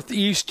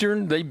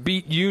Northeastern. They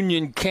beat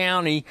Union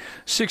County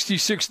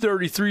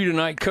 66-33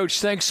 tonight.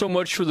 Coach, thanks so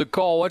much for the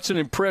call. That's an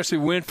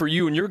impressive win for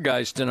you and your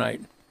guys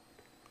tonight.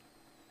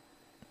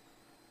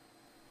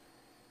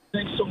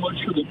 Thanks so much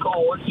for the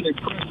call. That's an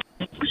impressive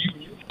win for you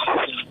and your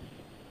guys.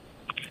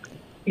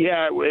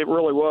 Yeah, it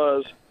really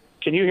was.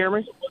 Can you hear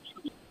me?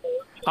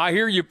 I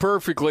hear you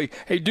perfectly.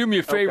 Hey, do me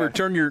a favor.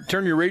 Okay.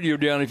 Turn your radio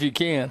down if you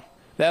can.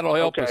 That'll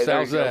help us.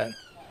 How's that?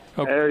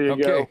 Okay. There you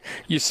go.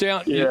 You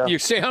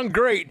sound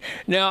great.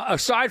 Now,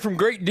 aside from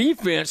great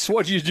defense,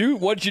 what'd you do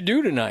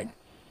tonight?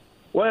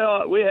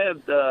 Well, we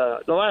had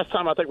the last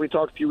time I think we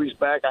talked a few weeks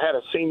back. I had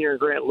a senior,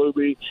 Grant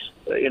Luby.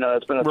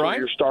 It's been a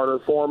 3-year starter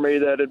for me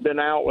that had been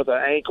out with an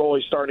ankle.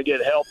 He's starting to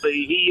get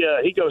healthy.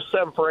 He goes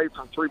 7 for 8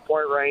 from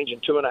 3-point range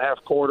in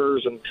 2.5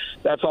 quarters, and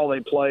that's all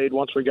they played.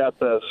 Once we got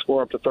the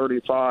score up to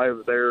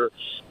 35 there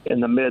in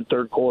the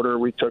mid-third quarter,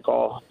 we took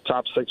all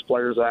top 6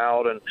 players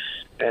out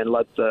and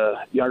let the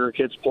younger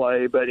kids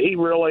play. But he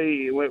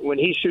really, when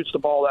he shoots the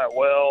ball that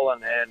well,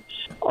 and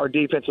our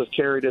defense has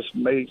carried us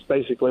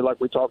basically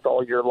like we talked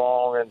all year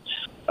long, and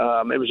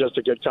it was just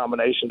a good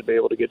combination to be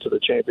able to get to the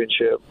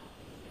championship.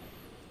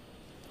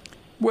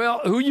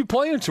 Well, who are you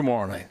playing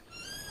tomorrow night?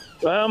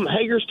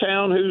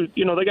 Hagerstown, who,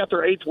 they got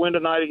their 8th win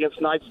tonight against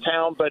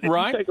Knightstown, but if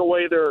you take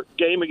away their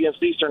game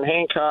against Eastern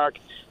Hancock,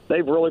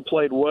 they've really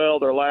played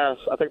well. I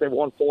think they've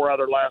won 4 out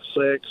of their last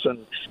 6,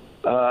 and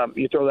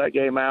you throw that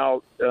game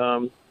out,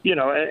 and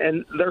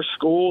their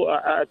school,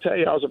 I tell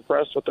you, I was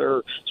impressed with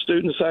their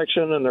student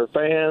section and their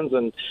fans,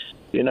 and,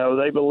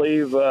 they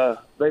believe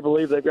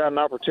they've got an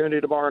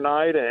opportunity tomorrow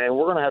night, and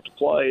we're going to have to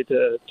play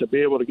to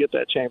be able to get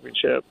that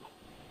championship.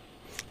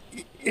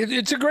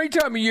 It's a great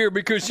time of year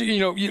because,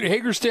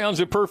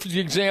 Hagerstown's a perfect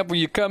example.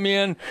 You come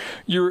in,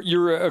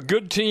 you're a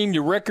good team.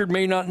 Your record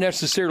may not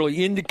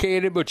necessarily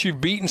indicate it, but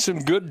you've beaten some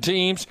good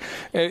teams,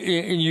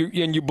 and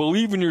you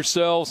believe in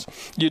yourselves.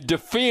 You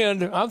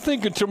defend. I'm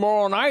thinking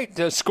tomorrow night,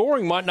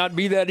 scoring might not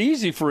be that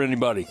easy for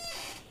anybody.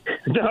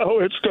 No,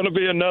 it's going to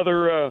be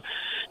another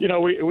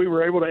we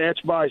were able to etch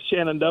by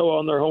Shenandoah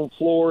on their home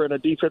floor in a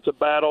defensive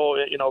battle,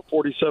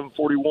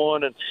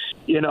 47-41. And,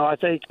 I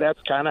think that's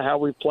kind of how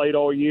we've played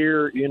all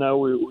year. We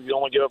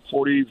only give up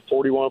 40,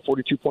 41,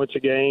 42 points a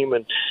game.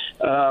 And,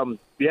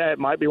 it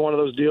might be one of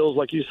those deals,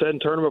 like you said, in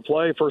tournament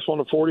play. First one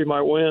to 40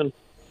 might win.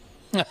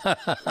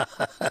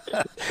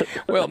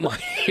 Well,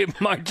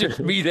 it might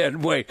just be that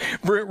way.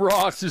 Brent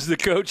Ross is the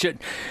coach at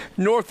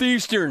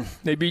Northeastern.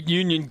 They beat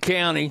Union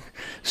County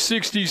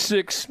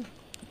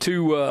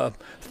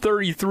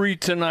 66-33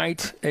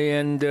 tonight,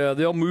 and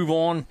they'll move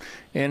on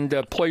and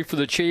play for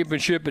the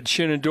championship at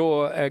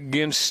Shenandoah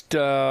against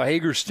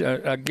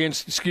Hagerstown.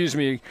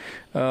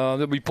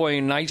 They'll be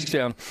playing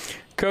Knightstown.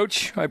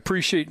 Coach, I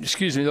appreciate.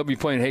 They'll be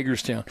playing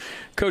Hagerstown.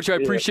 Coach, I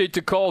appreciate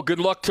the call. Good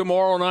luck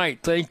tomorrow night.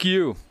 Thank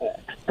you.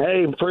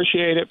 Hey,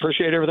 appreciate it.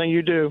 Appreciate everything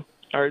you do.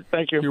 All right,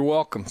 thank you. You're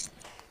welcome.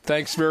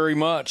 Thanks very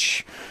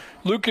much.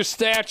 Lucas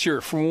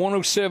Thatcher from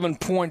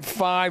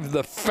 107.5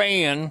 The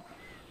Fan.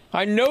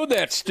 I know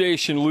that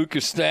station,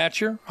 Lucas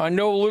Thatcher. I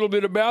know a little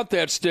bit about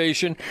that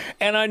station,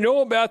 and I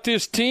know about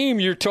this team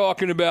you're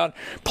talking about,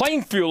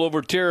 Plainfield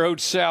over Terre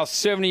Haute South,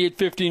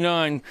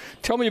 78-59.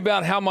 Tell me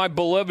about how my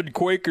beloved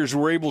Quakers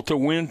were able to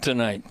win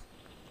tonight.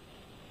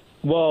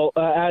 Well,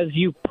 as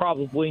you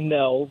probably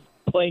know,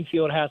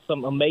 Plainfield has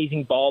some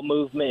amazing ball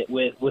movement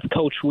with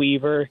Coach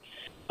Weaver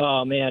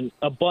and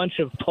a bunch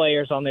of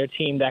players on their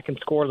team that can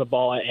score the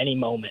ball at any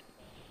moment.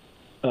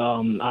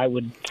 I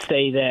would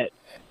say that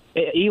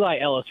Eli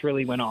Ellis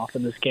really went off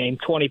in this game.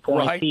 20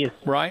 points. He is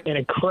an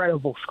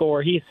incredible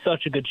scorer. He's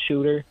such a good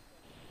shooter.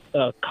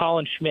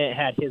 Colin Schmidt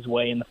had his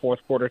way in the fourth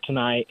quarter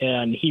tonight,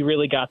 and he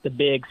really got the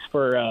bigs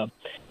for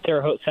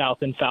Terre Haute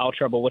South in foul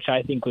trouble, which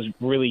I think was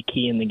really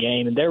key in the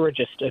game. And there were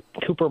just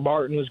Cooper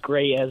Martin was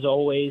great as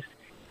always,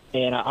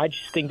 and I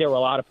just think there were a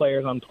lot of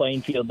players on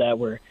Plainfield that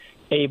were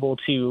able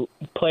to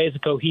play as a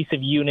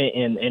cohesive unit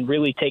and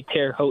really take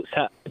Terre Haute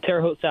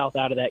South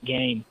out of that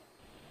game.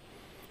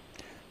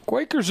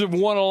 Quakers have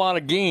won a lot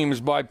of games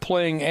by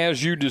playing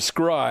as you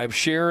describe,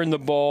 sharing the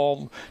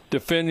ball,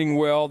 defending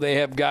well. They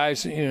have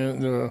guys,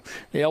 the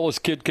Ellis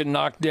kid can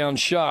knock down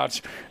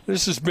shots.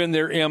 This has been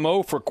their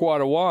MO for quite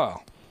a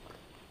while.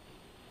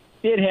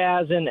 It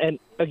has, and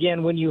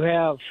again, when you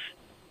have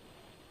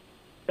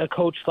a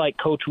coach like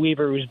Coach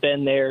Weaver who's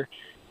been there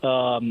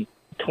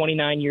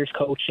 29 years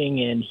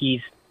coaching, and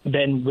he's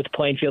been with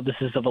Plainfield, this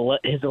is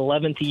his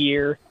 11th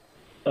year,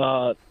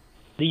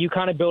 you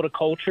kind of build a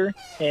culture,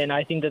 and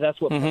I think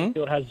that's what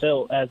Plainfield has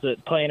built,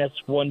 playing as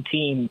one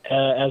team,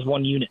 as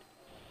one unit.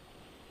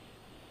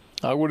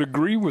 I would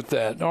agree with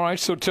that. All right,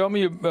 so tell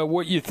me about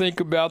what you think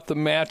about the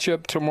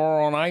matchup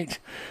tomorrow night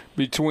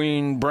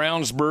between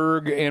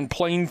Brownsburg and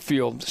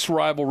Plainfield. This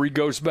rivalry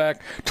goes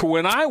back to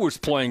when I was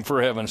playing,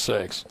 for heaven's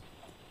sakes.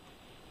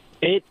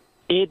 It's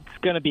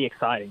going to be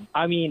exciting.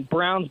 I mean,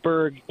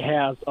 Brownsburg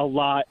has a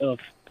lot of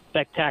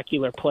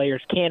spectacular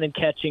players. Cannon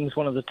Catching's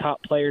one of the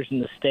top players in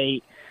the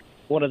state,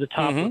 one of the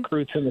top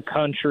recruits in the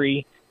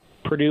country.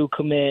 Purdue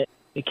commit.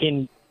 It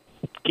can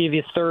give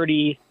you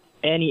 30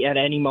 at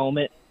any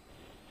moment.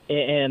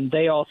 And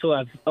they also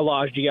have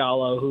Elijah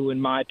Giallo, who, in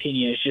my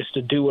opinion, is just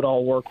a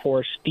do-it-all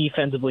workhorse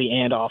defensively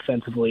and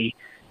offensively.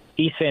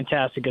 He's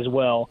fantastic as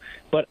well.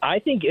 But I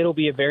think it'll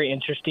be a very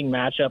interesting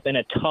matchup and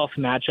a tough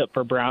matchup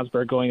for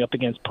Brownsburg going up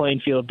against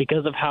Plainfield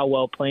because of how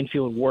well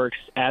Plainfield works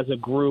as a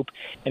group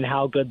and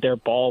how good their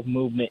ball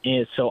movement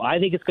is. So I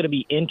think it's going to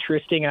be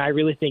interesting, and I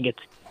really think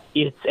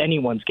it's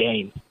anyone's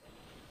game.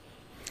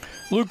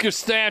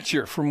 Lucas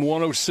Thatcher from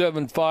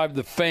 107.5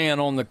 The Fan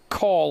on the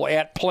call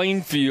at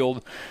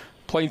Plainfield.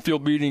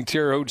 Plainfield beating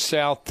Terre Haute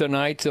South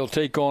tonight. They'll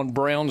take on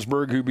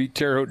Brownsburg, who beat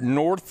Terre Haute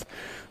North.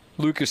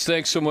 Lucas,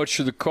 thanks so much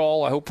for the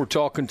call. I hope we're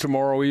talking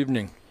tomorrow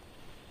evening.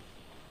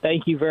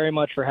 Thank you very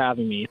much for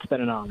having me. It's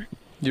been an honor.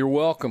 You're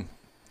welcome.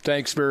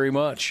 Thanks very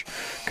much.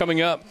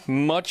 Coming up,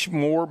 much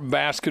more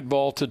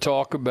basketball to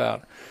talk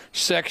about.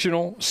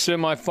 Sectional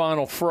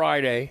semifinal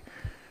Friday.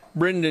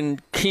 Brendan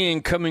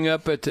King coming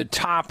up at the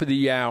top of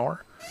the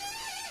hour.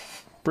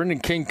 Brendan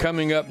King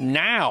coming up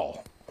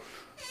now.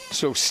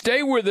 So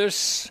stay with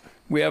us.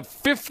 We have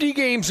 50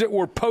 games that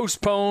were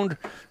postponed.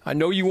 I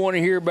know you want to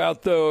hear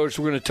about those.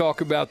 We're going to talk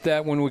about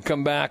that when we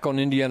come back on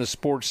Indiana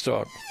Sports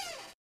Talk.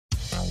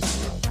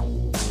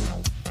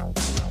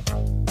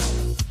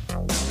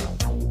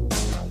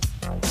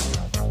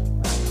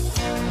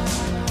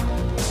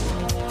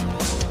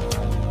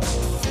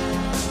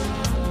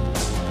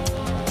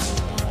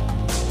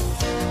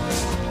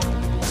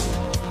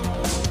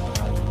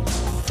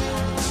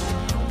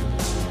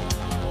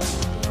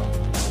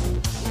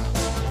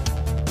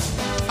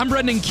 I'm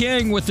Brendan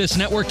King with this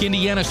Network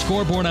Indiana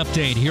scoreboard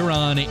update here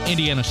on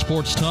Indiana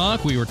Sports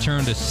Talk. We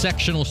return to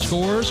sectional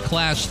scores.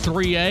 Class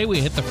 3A, we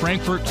hit the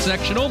Frankfort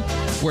sectional,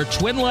 where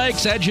Twin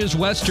Lakes edges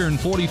Western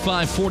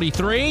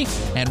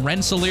 45-43, and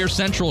Rensselaer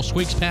Central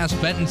squeaks past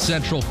Benton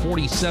Central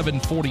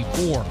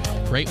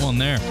 47-44. Great one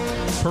there.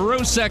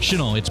 Peru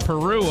sectional, it's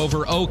Peru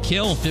over Oak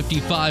Hill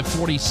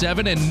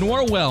 55-47, and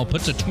Norwell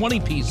puts a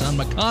 20-piece on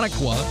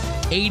Maconaquah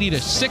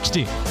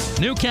 80-60.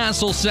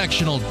 Newcastle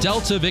sectional,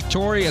 Delta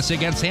victorious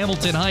against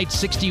Hamilton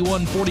Heights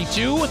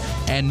 61-42,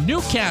 and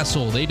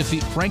Newcastle, they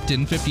defeat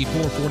Frankton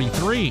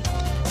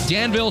 54-43.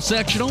 Danville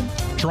sectional,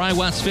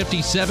 Tri-West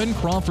 57,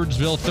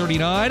 Crawfordsville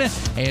 39,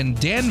 and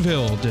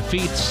Danville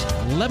defeats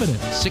Lebanon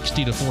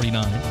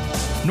 60-49.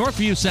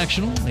 Northview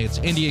sectional, it's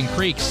Indian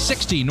Creek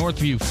 60,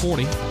 Northview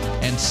 40,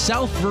 and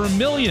South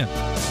Vermilion,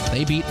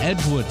 they beat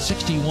Edgewood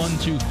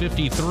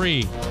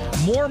 61-53.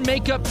 More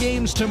makeup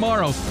games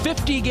tomorrow.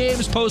 50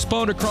 games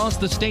postponed across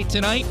the state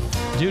tonight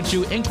due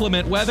to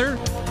inclement weather.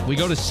 We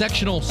go to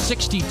sectional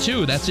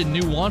 62. That's in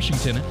New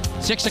Washington.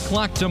 6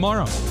 o'clock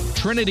tomorrow.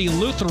 Trinity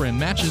Lutheran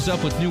matches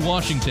up with New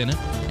Washington,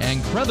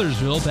 and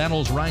Crothersville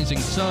battles Rising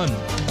Sun.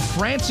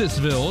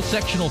 Francisville,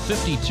 sectional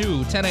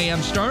 52, 10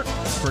 a.m. start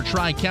for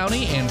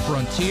Tri-County and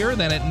Frontier.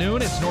 Then at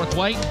noon, it's North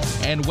White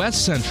and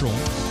West Central.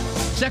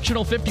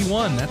 Sectional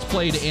 51, that's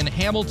played in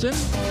Hamilton.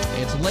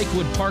 It's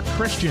Lakewood Park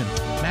Christian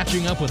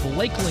matching up with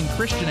Lakeland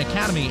Christian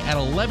Academy at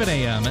 11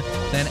 a.m.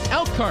 Then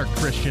Elkhart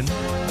Christian,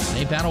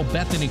 they battle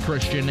Bethany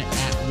Christian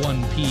at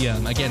 1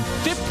 p.m. Again,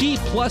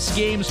 50-plus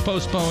games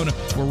postponed.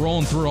 We're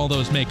rolling through all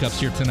those makeups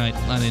here tonight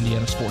on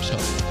Indiana Sports Talk.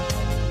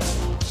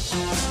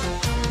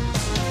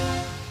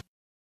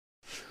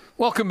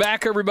 Welcome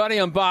back, everybody.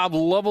 I'm Bob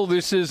Lovell.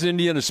 This is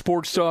Indiana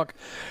Sports Talk.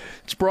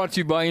 It's brought to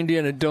you by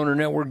Indiana Donor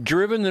Network.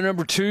 Driven, the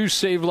number 2,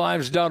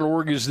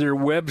 SaveLives.org is their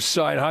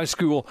website. High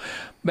school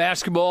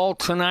basketball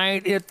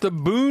tonight at the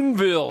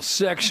Boonville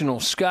sectional.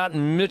 Scott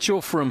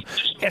Mitchell from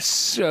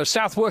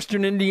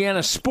Southwestern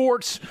Indiana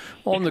Sports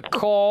on the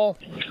call.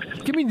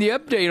 Give me the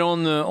update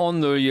on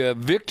the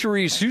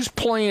victories. Who's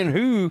playing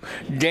who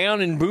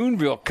down in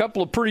Boonville? A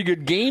couple of pretty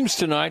good games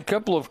tonight. A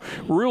couple of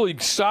really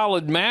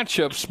solid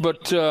matchups.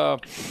 But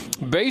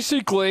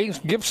basically,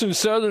 Gibson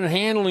Southern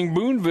handling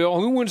Boonville.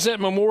 Who wins that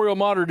Memorial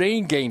Mater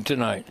Dei game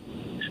tonight?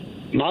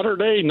 Mater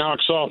Dei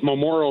knocks off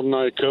Memorial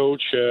tonight,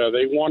 Coach.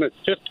 They won it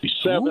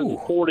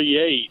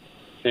 57-48.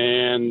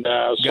 And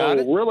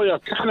so really a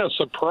kind of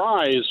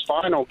surprise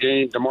final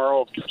game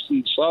tomorrow of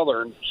Gibson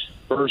Southern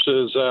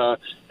versus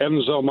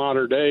Evansville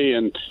Mater Dei.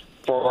 And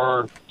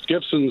for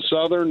Gibson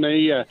Southern,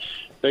 they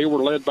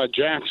were led by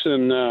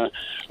Jackson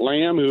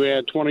Lamb, who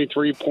had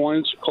 23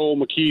 points, Cole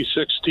McKee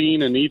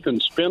 16, and Ethan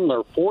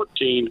Spindler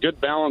 14.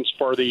 Good balance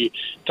for the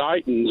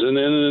Titans. And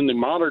then in the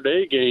Mater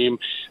Dei game,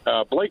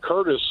 Blake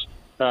Curtis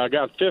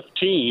got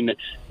 15,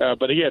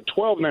 but he had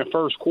 12 in that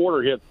first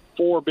quarter, hit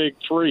 4 big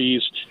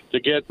threes to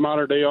get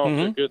Mater Dei off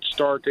to a good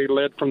start. They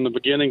led from the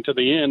beginning to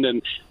the end,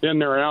 and then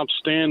their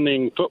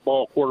outstanding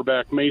football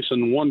quarterback,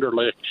 Mason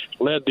Wunderlich,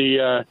 led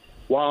the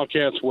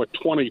Wildcats with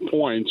 20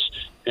 points,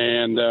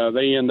 and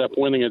they end up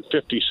winning at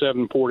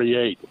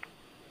 57-48.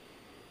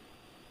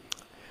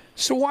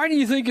 So why do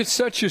you think it's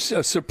such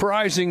a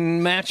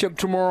surprising matchup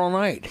tomorrow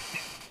night?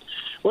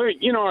 Well,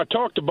 you know, I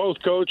talked to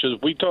both coaches.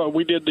 We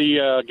did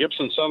the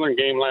Gibson Southern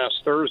game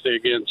last Thursday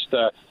against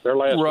their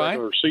last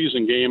regular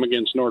season game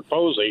against North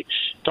Posey.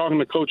 Talking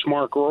to Coach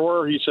Mark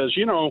Rohr, he says,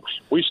 you know,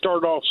 we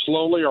started off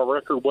slowly. Our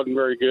record wasn't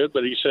very good,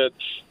 but he said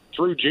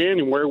through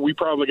January, we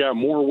probably got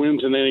more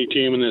wins than any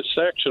team in this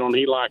section, and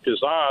he liked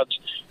his odds.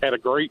 Had a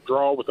great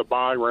draw with a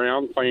bye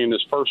round, playing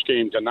his first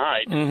game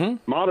tonight.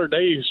 Mater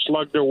Dei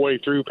slugged their way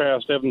through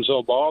past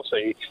Evansville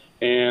Bossing,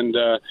 and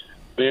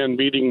then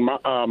beating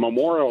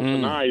Memorial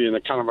tonight in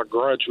a kind of a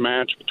grudge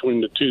match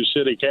between the two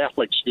city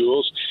Catholic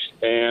schools.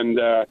 And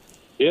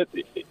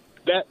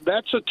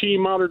that's a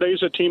team, Mater Dei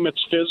is a team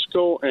that's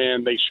physical,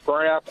 and they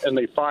scrap and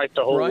they fight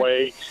the whole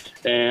way.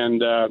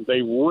 And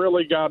they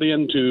really got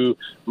into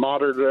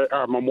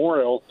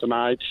Memorial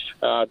tonight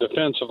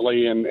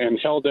defensively and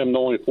held them to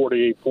only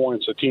 48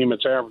 points, a team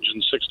that's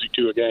averaging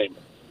 62 a game.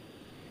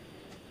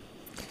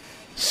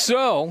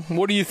 So,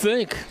 what do you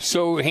think?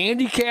 So,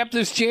 handicap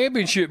this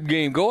championship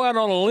game. Go out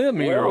on a limb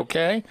here,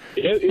 okay?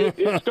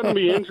 It's going to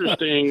be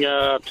interesting.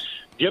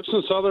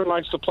 Gibson Southern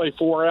likes to play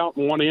 4 out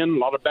and 1 in, a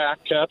lot of back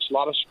cuts, a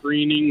lot of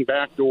screening,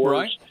 back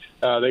doors.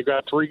 They've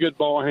got 3 good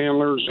ball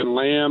handlers in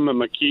Lamb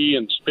and McKee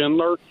and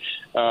Spindler.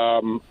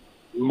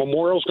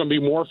 Memorial's going to be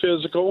more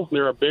physical.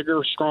 They're a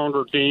bigger,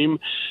 stronger team.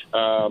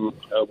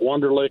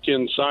 Wunderlich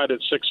inside at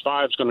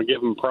 6'5" is going to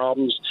give them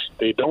problems.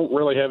 They don't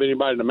really have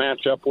anybody to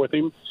match up with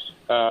him.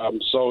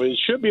 So it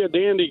should be a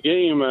dandy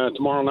game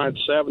tomorrow night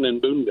at 7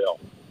 in Boonville.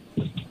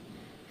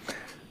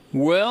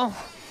 Well,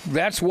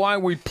 that's why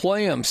we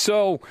play them.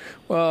 So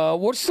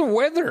what's the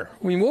weather?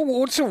 I mean,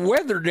 what's the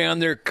weather down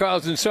there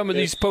causing some of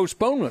these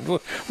postponements?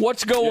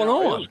 What's going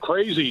on? It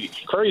was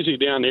crazy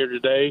down here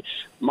today.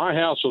 My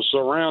house was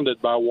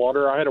surrounded by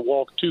water. I had to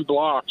walk 2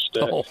 blocks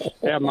to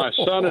have my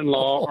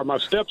son-in-law or my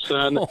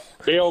stepson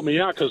bail me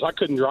out because I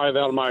couldn't drive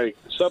out of my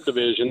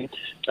subdivision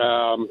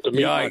to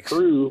meet my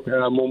crew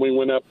when we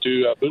went up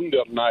to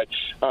Boonville tonight.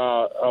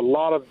 A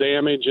lot of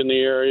damage in the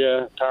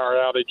area, power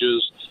outages,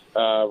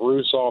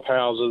 roofs off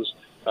houses.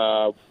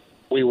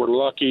 We were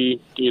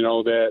lucky,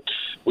 that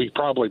we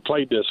probably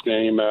played this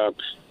game.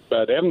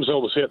 But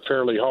Evansville was hit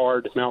fairly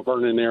hard, Mount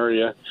Vernon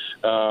area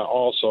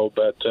also.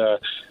 But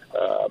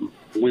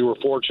we were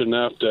fortunate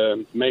enough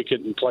to make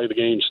it and play the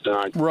games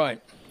tonight. Right.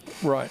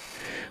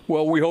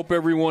 Well, we hope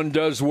everyone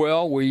does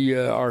well. We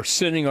are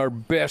sending our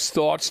best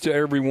thoughts to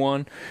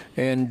everyone,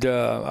 and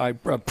I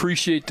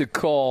appreciate the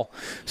call.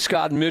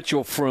 Scott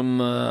Mitchell from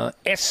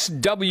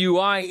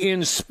SWI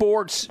in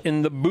Sports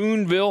in the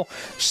Boonville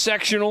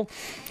sectional.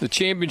 The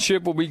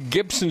championship will be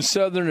Gibson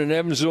Southern and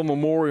Evansville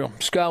Memorial.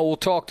 Scott, we'll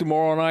talk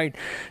tomorrow night.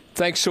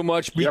 Thanks so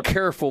much. Be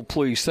careful,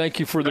 please. Thank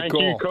you for the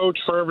call. Thank you, Coach,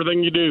 for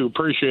everything you do.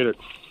 Appreciate it.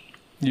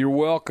 You're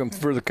welcome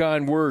for the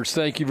kind words.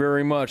 Thank you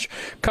very much.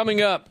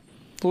 Coming up,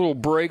 a little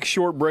break,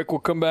 short break. We'll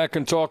come back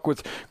and talk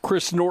with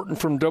Chris Norton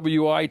from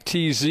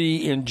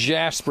WITZ in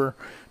Jasper,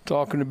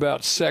 talking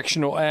about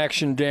sectional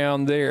action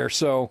down there.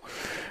 So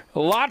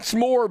lots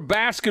more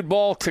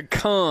basketball to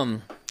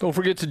come. Don't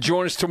forget to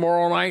join us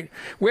tomorrow night.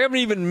 We haven't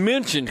even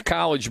mentioned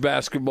college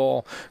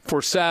basketball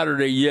for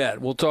Saturday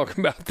yet. We'll talk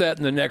about that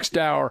in the next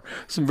hour.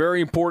 Some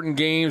very important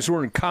games.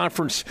 We're in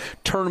conference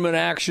tournament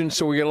action,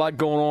 so we got a lot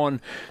going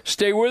on.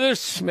 Stay with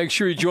us. Make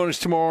sure you join us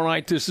tomorrow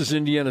night. This is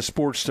Indiana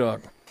Sports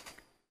Talk.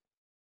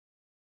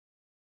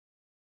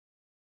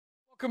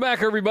 Welcome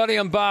back, everybody.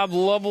 I'm Bob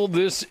Lovell.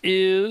 This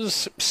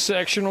is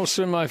Sectional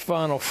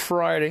Semifinal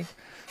Friday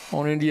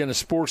on Indiana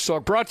Sports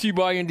Talk, brought to you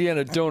by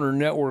Indiana Donor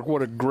Network.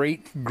 What a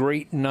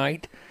great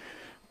night.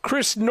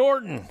 Chris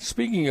Norton,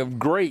 speaking of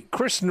great,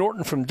 Chris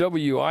Norton from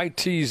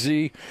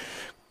WITZ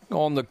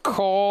on the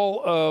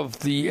call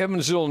of the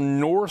Evansville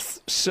North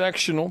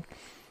sectional.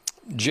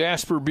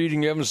 Jasper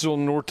beating Evansville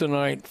North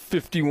tonight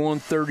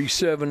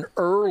 51-37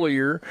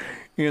 earlier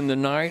in the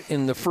night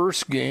in the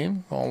first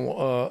game.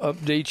 I'll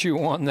update you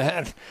on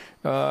that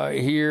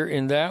here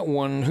in that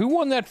one. Who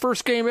won that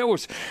first game? It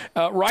was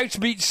Wrights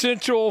beat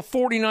Central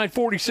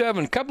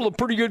 49-47. A couple of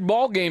pretty good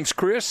ball games,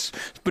 Chris.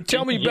 But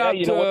tell me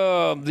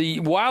about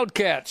the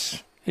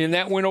Wildcats in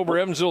that win over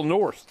Evansville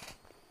North.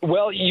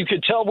 Well, you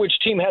could tell which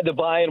team had the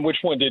buy and which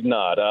one did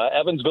not.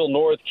 Evansville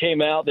North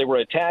came out. They were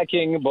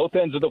attacking both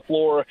ends of the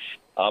floor.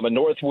 And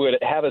North would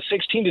have a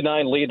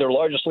 16-9 lead, their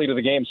largest lead of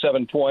the game,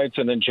 7 points.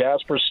 And then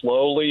Jasper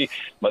slowly,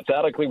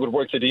 methodically would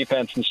work the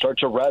defense and start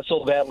to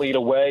wrestle that lead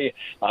away.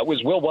 It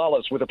was Will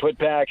Wallace with a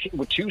putback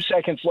with 2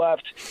 seconds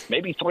left,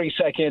 maybe 3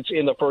 seconds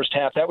in the first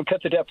half. That would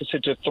cut the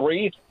deficit to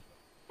 3.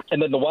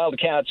 And then the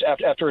Wildcats,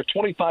 after a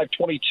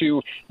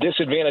 25-22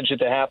 disadvantage at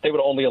the half, they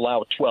would only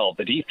allow 12.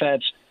 The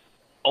defense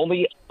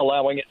only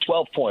allowing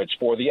 12 points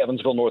for the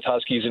Evansville North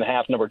Huskies in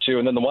half number 2.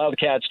 And then the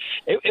Wildcats,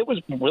 it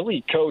was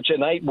really, Coach, a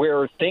night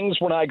where things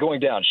were not going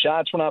down.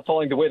 Shots were not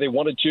falling the way they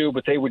wanted to,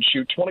 but they would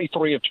shoot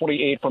 23 of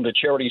 28 from the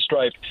charity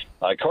stripe.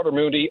 Carter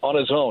Mooney on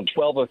his own,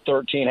 12 of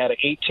 13, had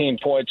 18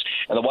 points.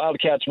 And the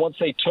Wildcats, once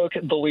they took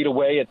the lead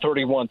away at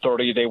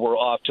 31-30, they were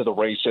off to the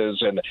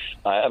races. And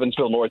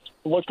Evansville North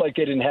looked like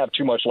they didn't have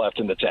too much left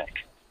in the tank.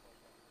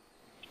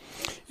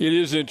 It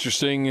is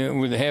interesting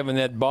with having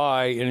that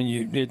bye, and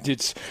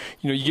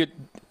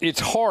it's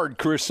hard,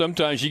 Chris.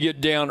 Sometimes you get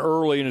down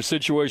early in a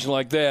situation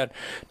like that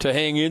to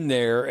hang in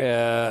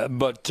there.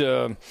 But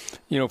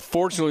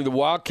fortunately, the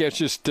Wildcats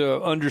just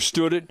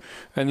understood it.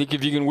 I think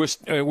if you can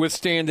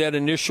withstand that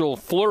initial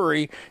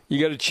flurry, you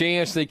got a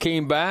chance. They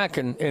came back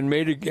and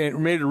made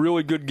a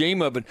really good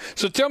game of it.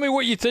 So tell me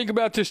what you think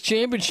about this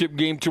championship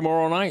game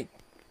tomorrow night.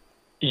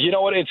 You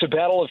know what? It's a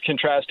battle of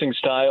contrasting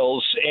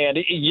styles. And,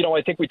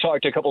 I think we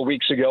talked a couple of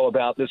weeks ago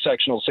about the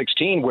sectional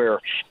 16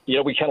 where,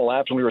 we kind of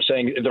laughed when we were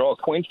saying they're all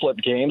coin flip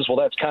games. Well,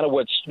 that's kind of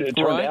what's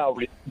turned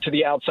out. To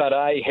the outside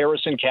eye,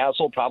 Harrison,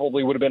 Castle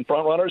probably would have been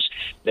front runners.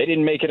 They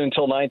didn't make it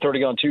until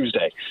 9:30 on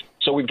Tuesday.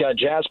 So we've got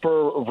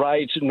Jasper,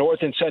 Wright,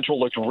 North, and Central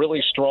looked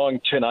really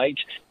strong tonight.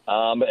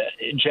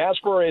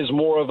 Jasper is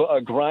more of a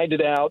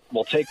grinded out.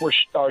 We'll take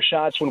our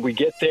shots when we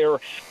get there.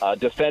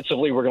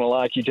 Defensively, we're going to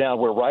lock you down.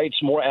 Where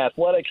Wright's more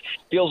athletic,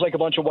 feels like a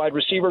bunch of wide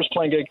receivers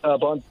playing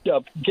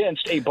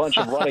against a bunch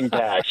of running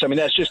backs. I mean,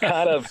 that's just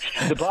kind of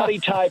the body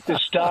type, the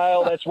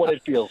style. That's what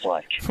it feels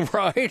like.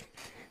 Right.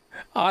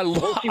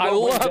 We'll see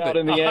what wins out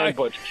in the end,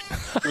 but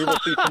we will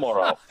see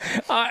tomorrow.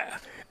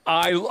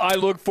 I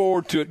look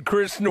forward to it.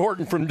 Chris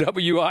Norton from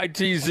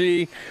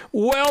WITZ.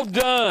 Well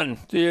done.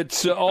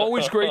 It's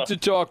always great to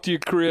talk to you,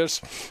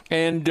 Chris.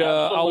 And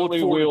I'll look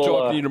forward to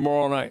talking to you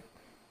tomorrow night.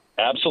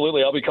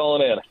 Absolutely. I'll be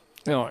calling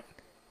in. All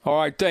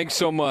right. Thanks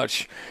so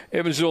much.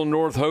 Evansville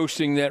North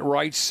hosting that.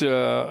 Wrights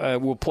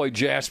will play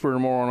Jasper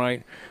tomorrow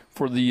night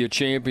for the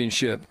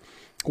championship.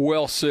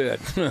 Well said.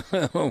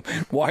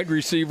 Wide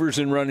receivers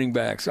and running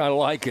backs. I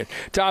like it.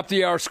 Top of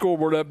the hour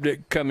scoreboard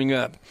update coming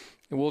up.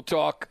 And we'll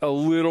talk a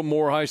little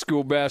more high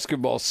school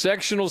basketball.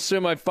 Sectional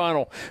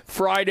semifinal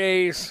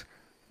Fridays.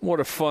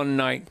 What a fun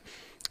night.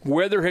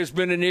 Weather has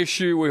been an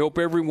issue. We hope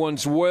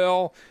everyone's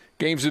well.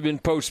 Games have been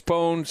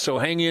postponed, so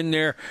hang in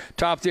there.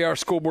 Top of the hour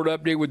scoreboard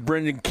update with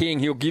Brendan King.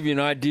 He'll give you an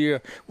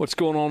idea what's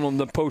going on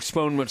the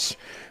postponements.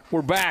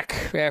 We're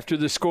back after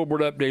the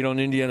scoreboard update on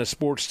Indiana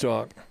Sports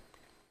Talk.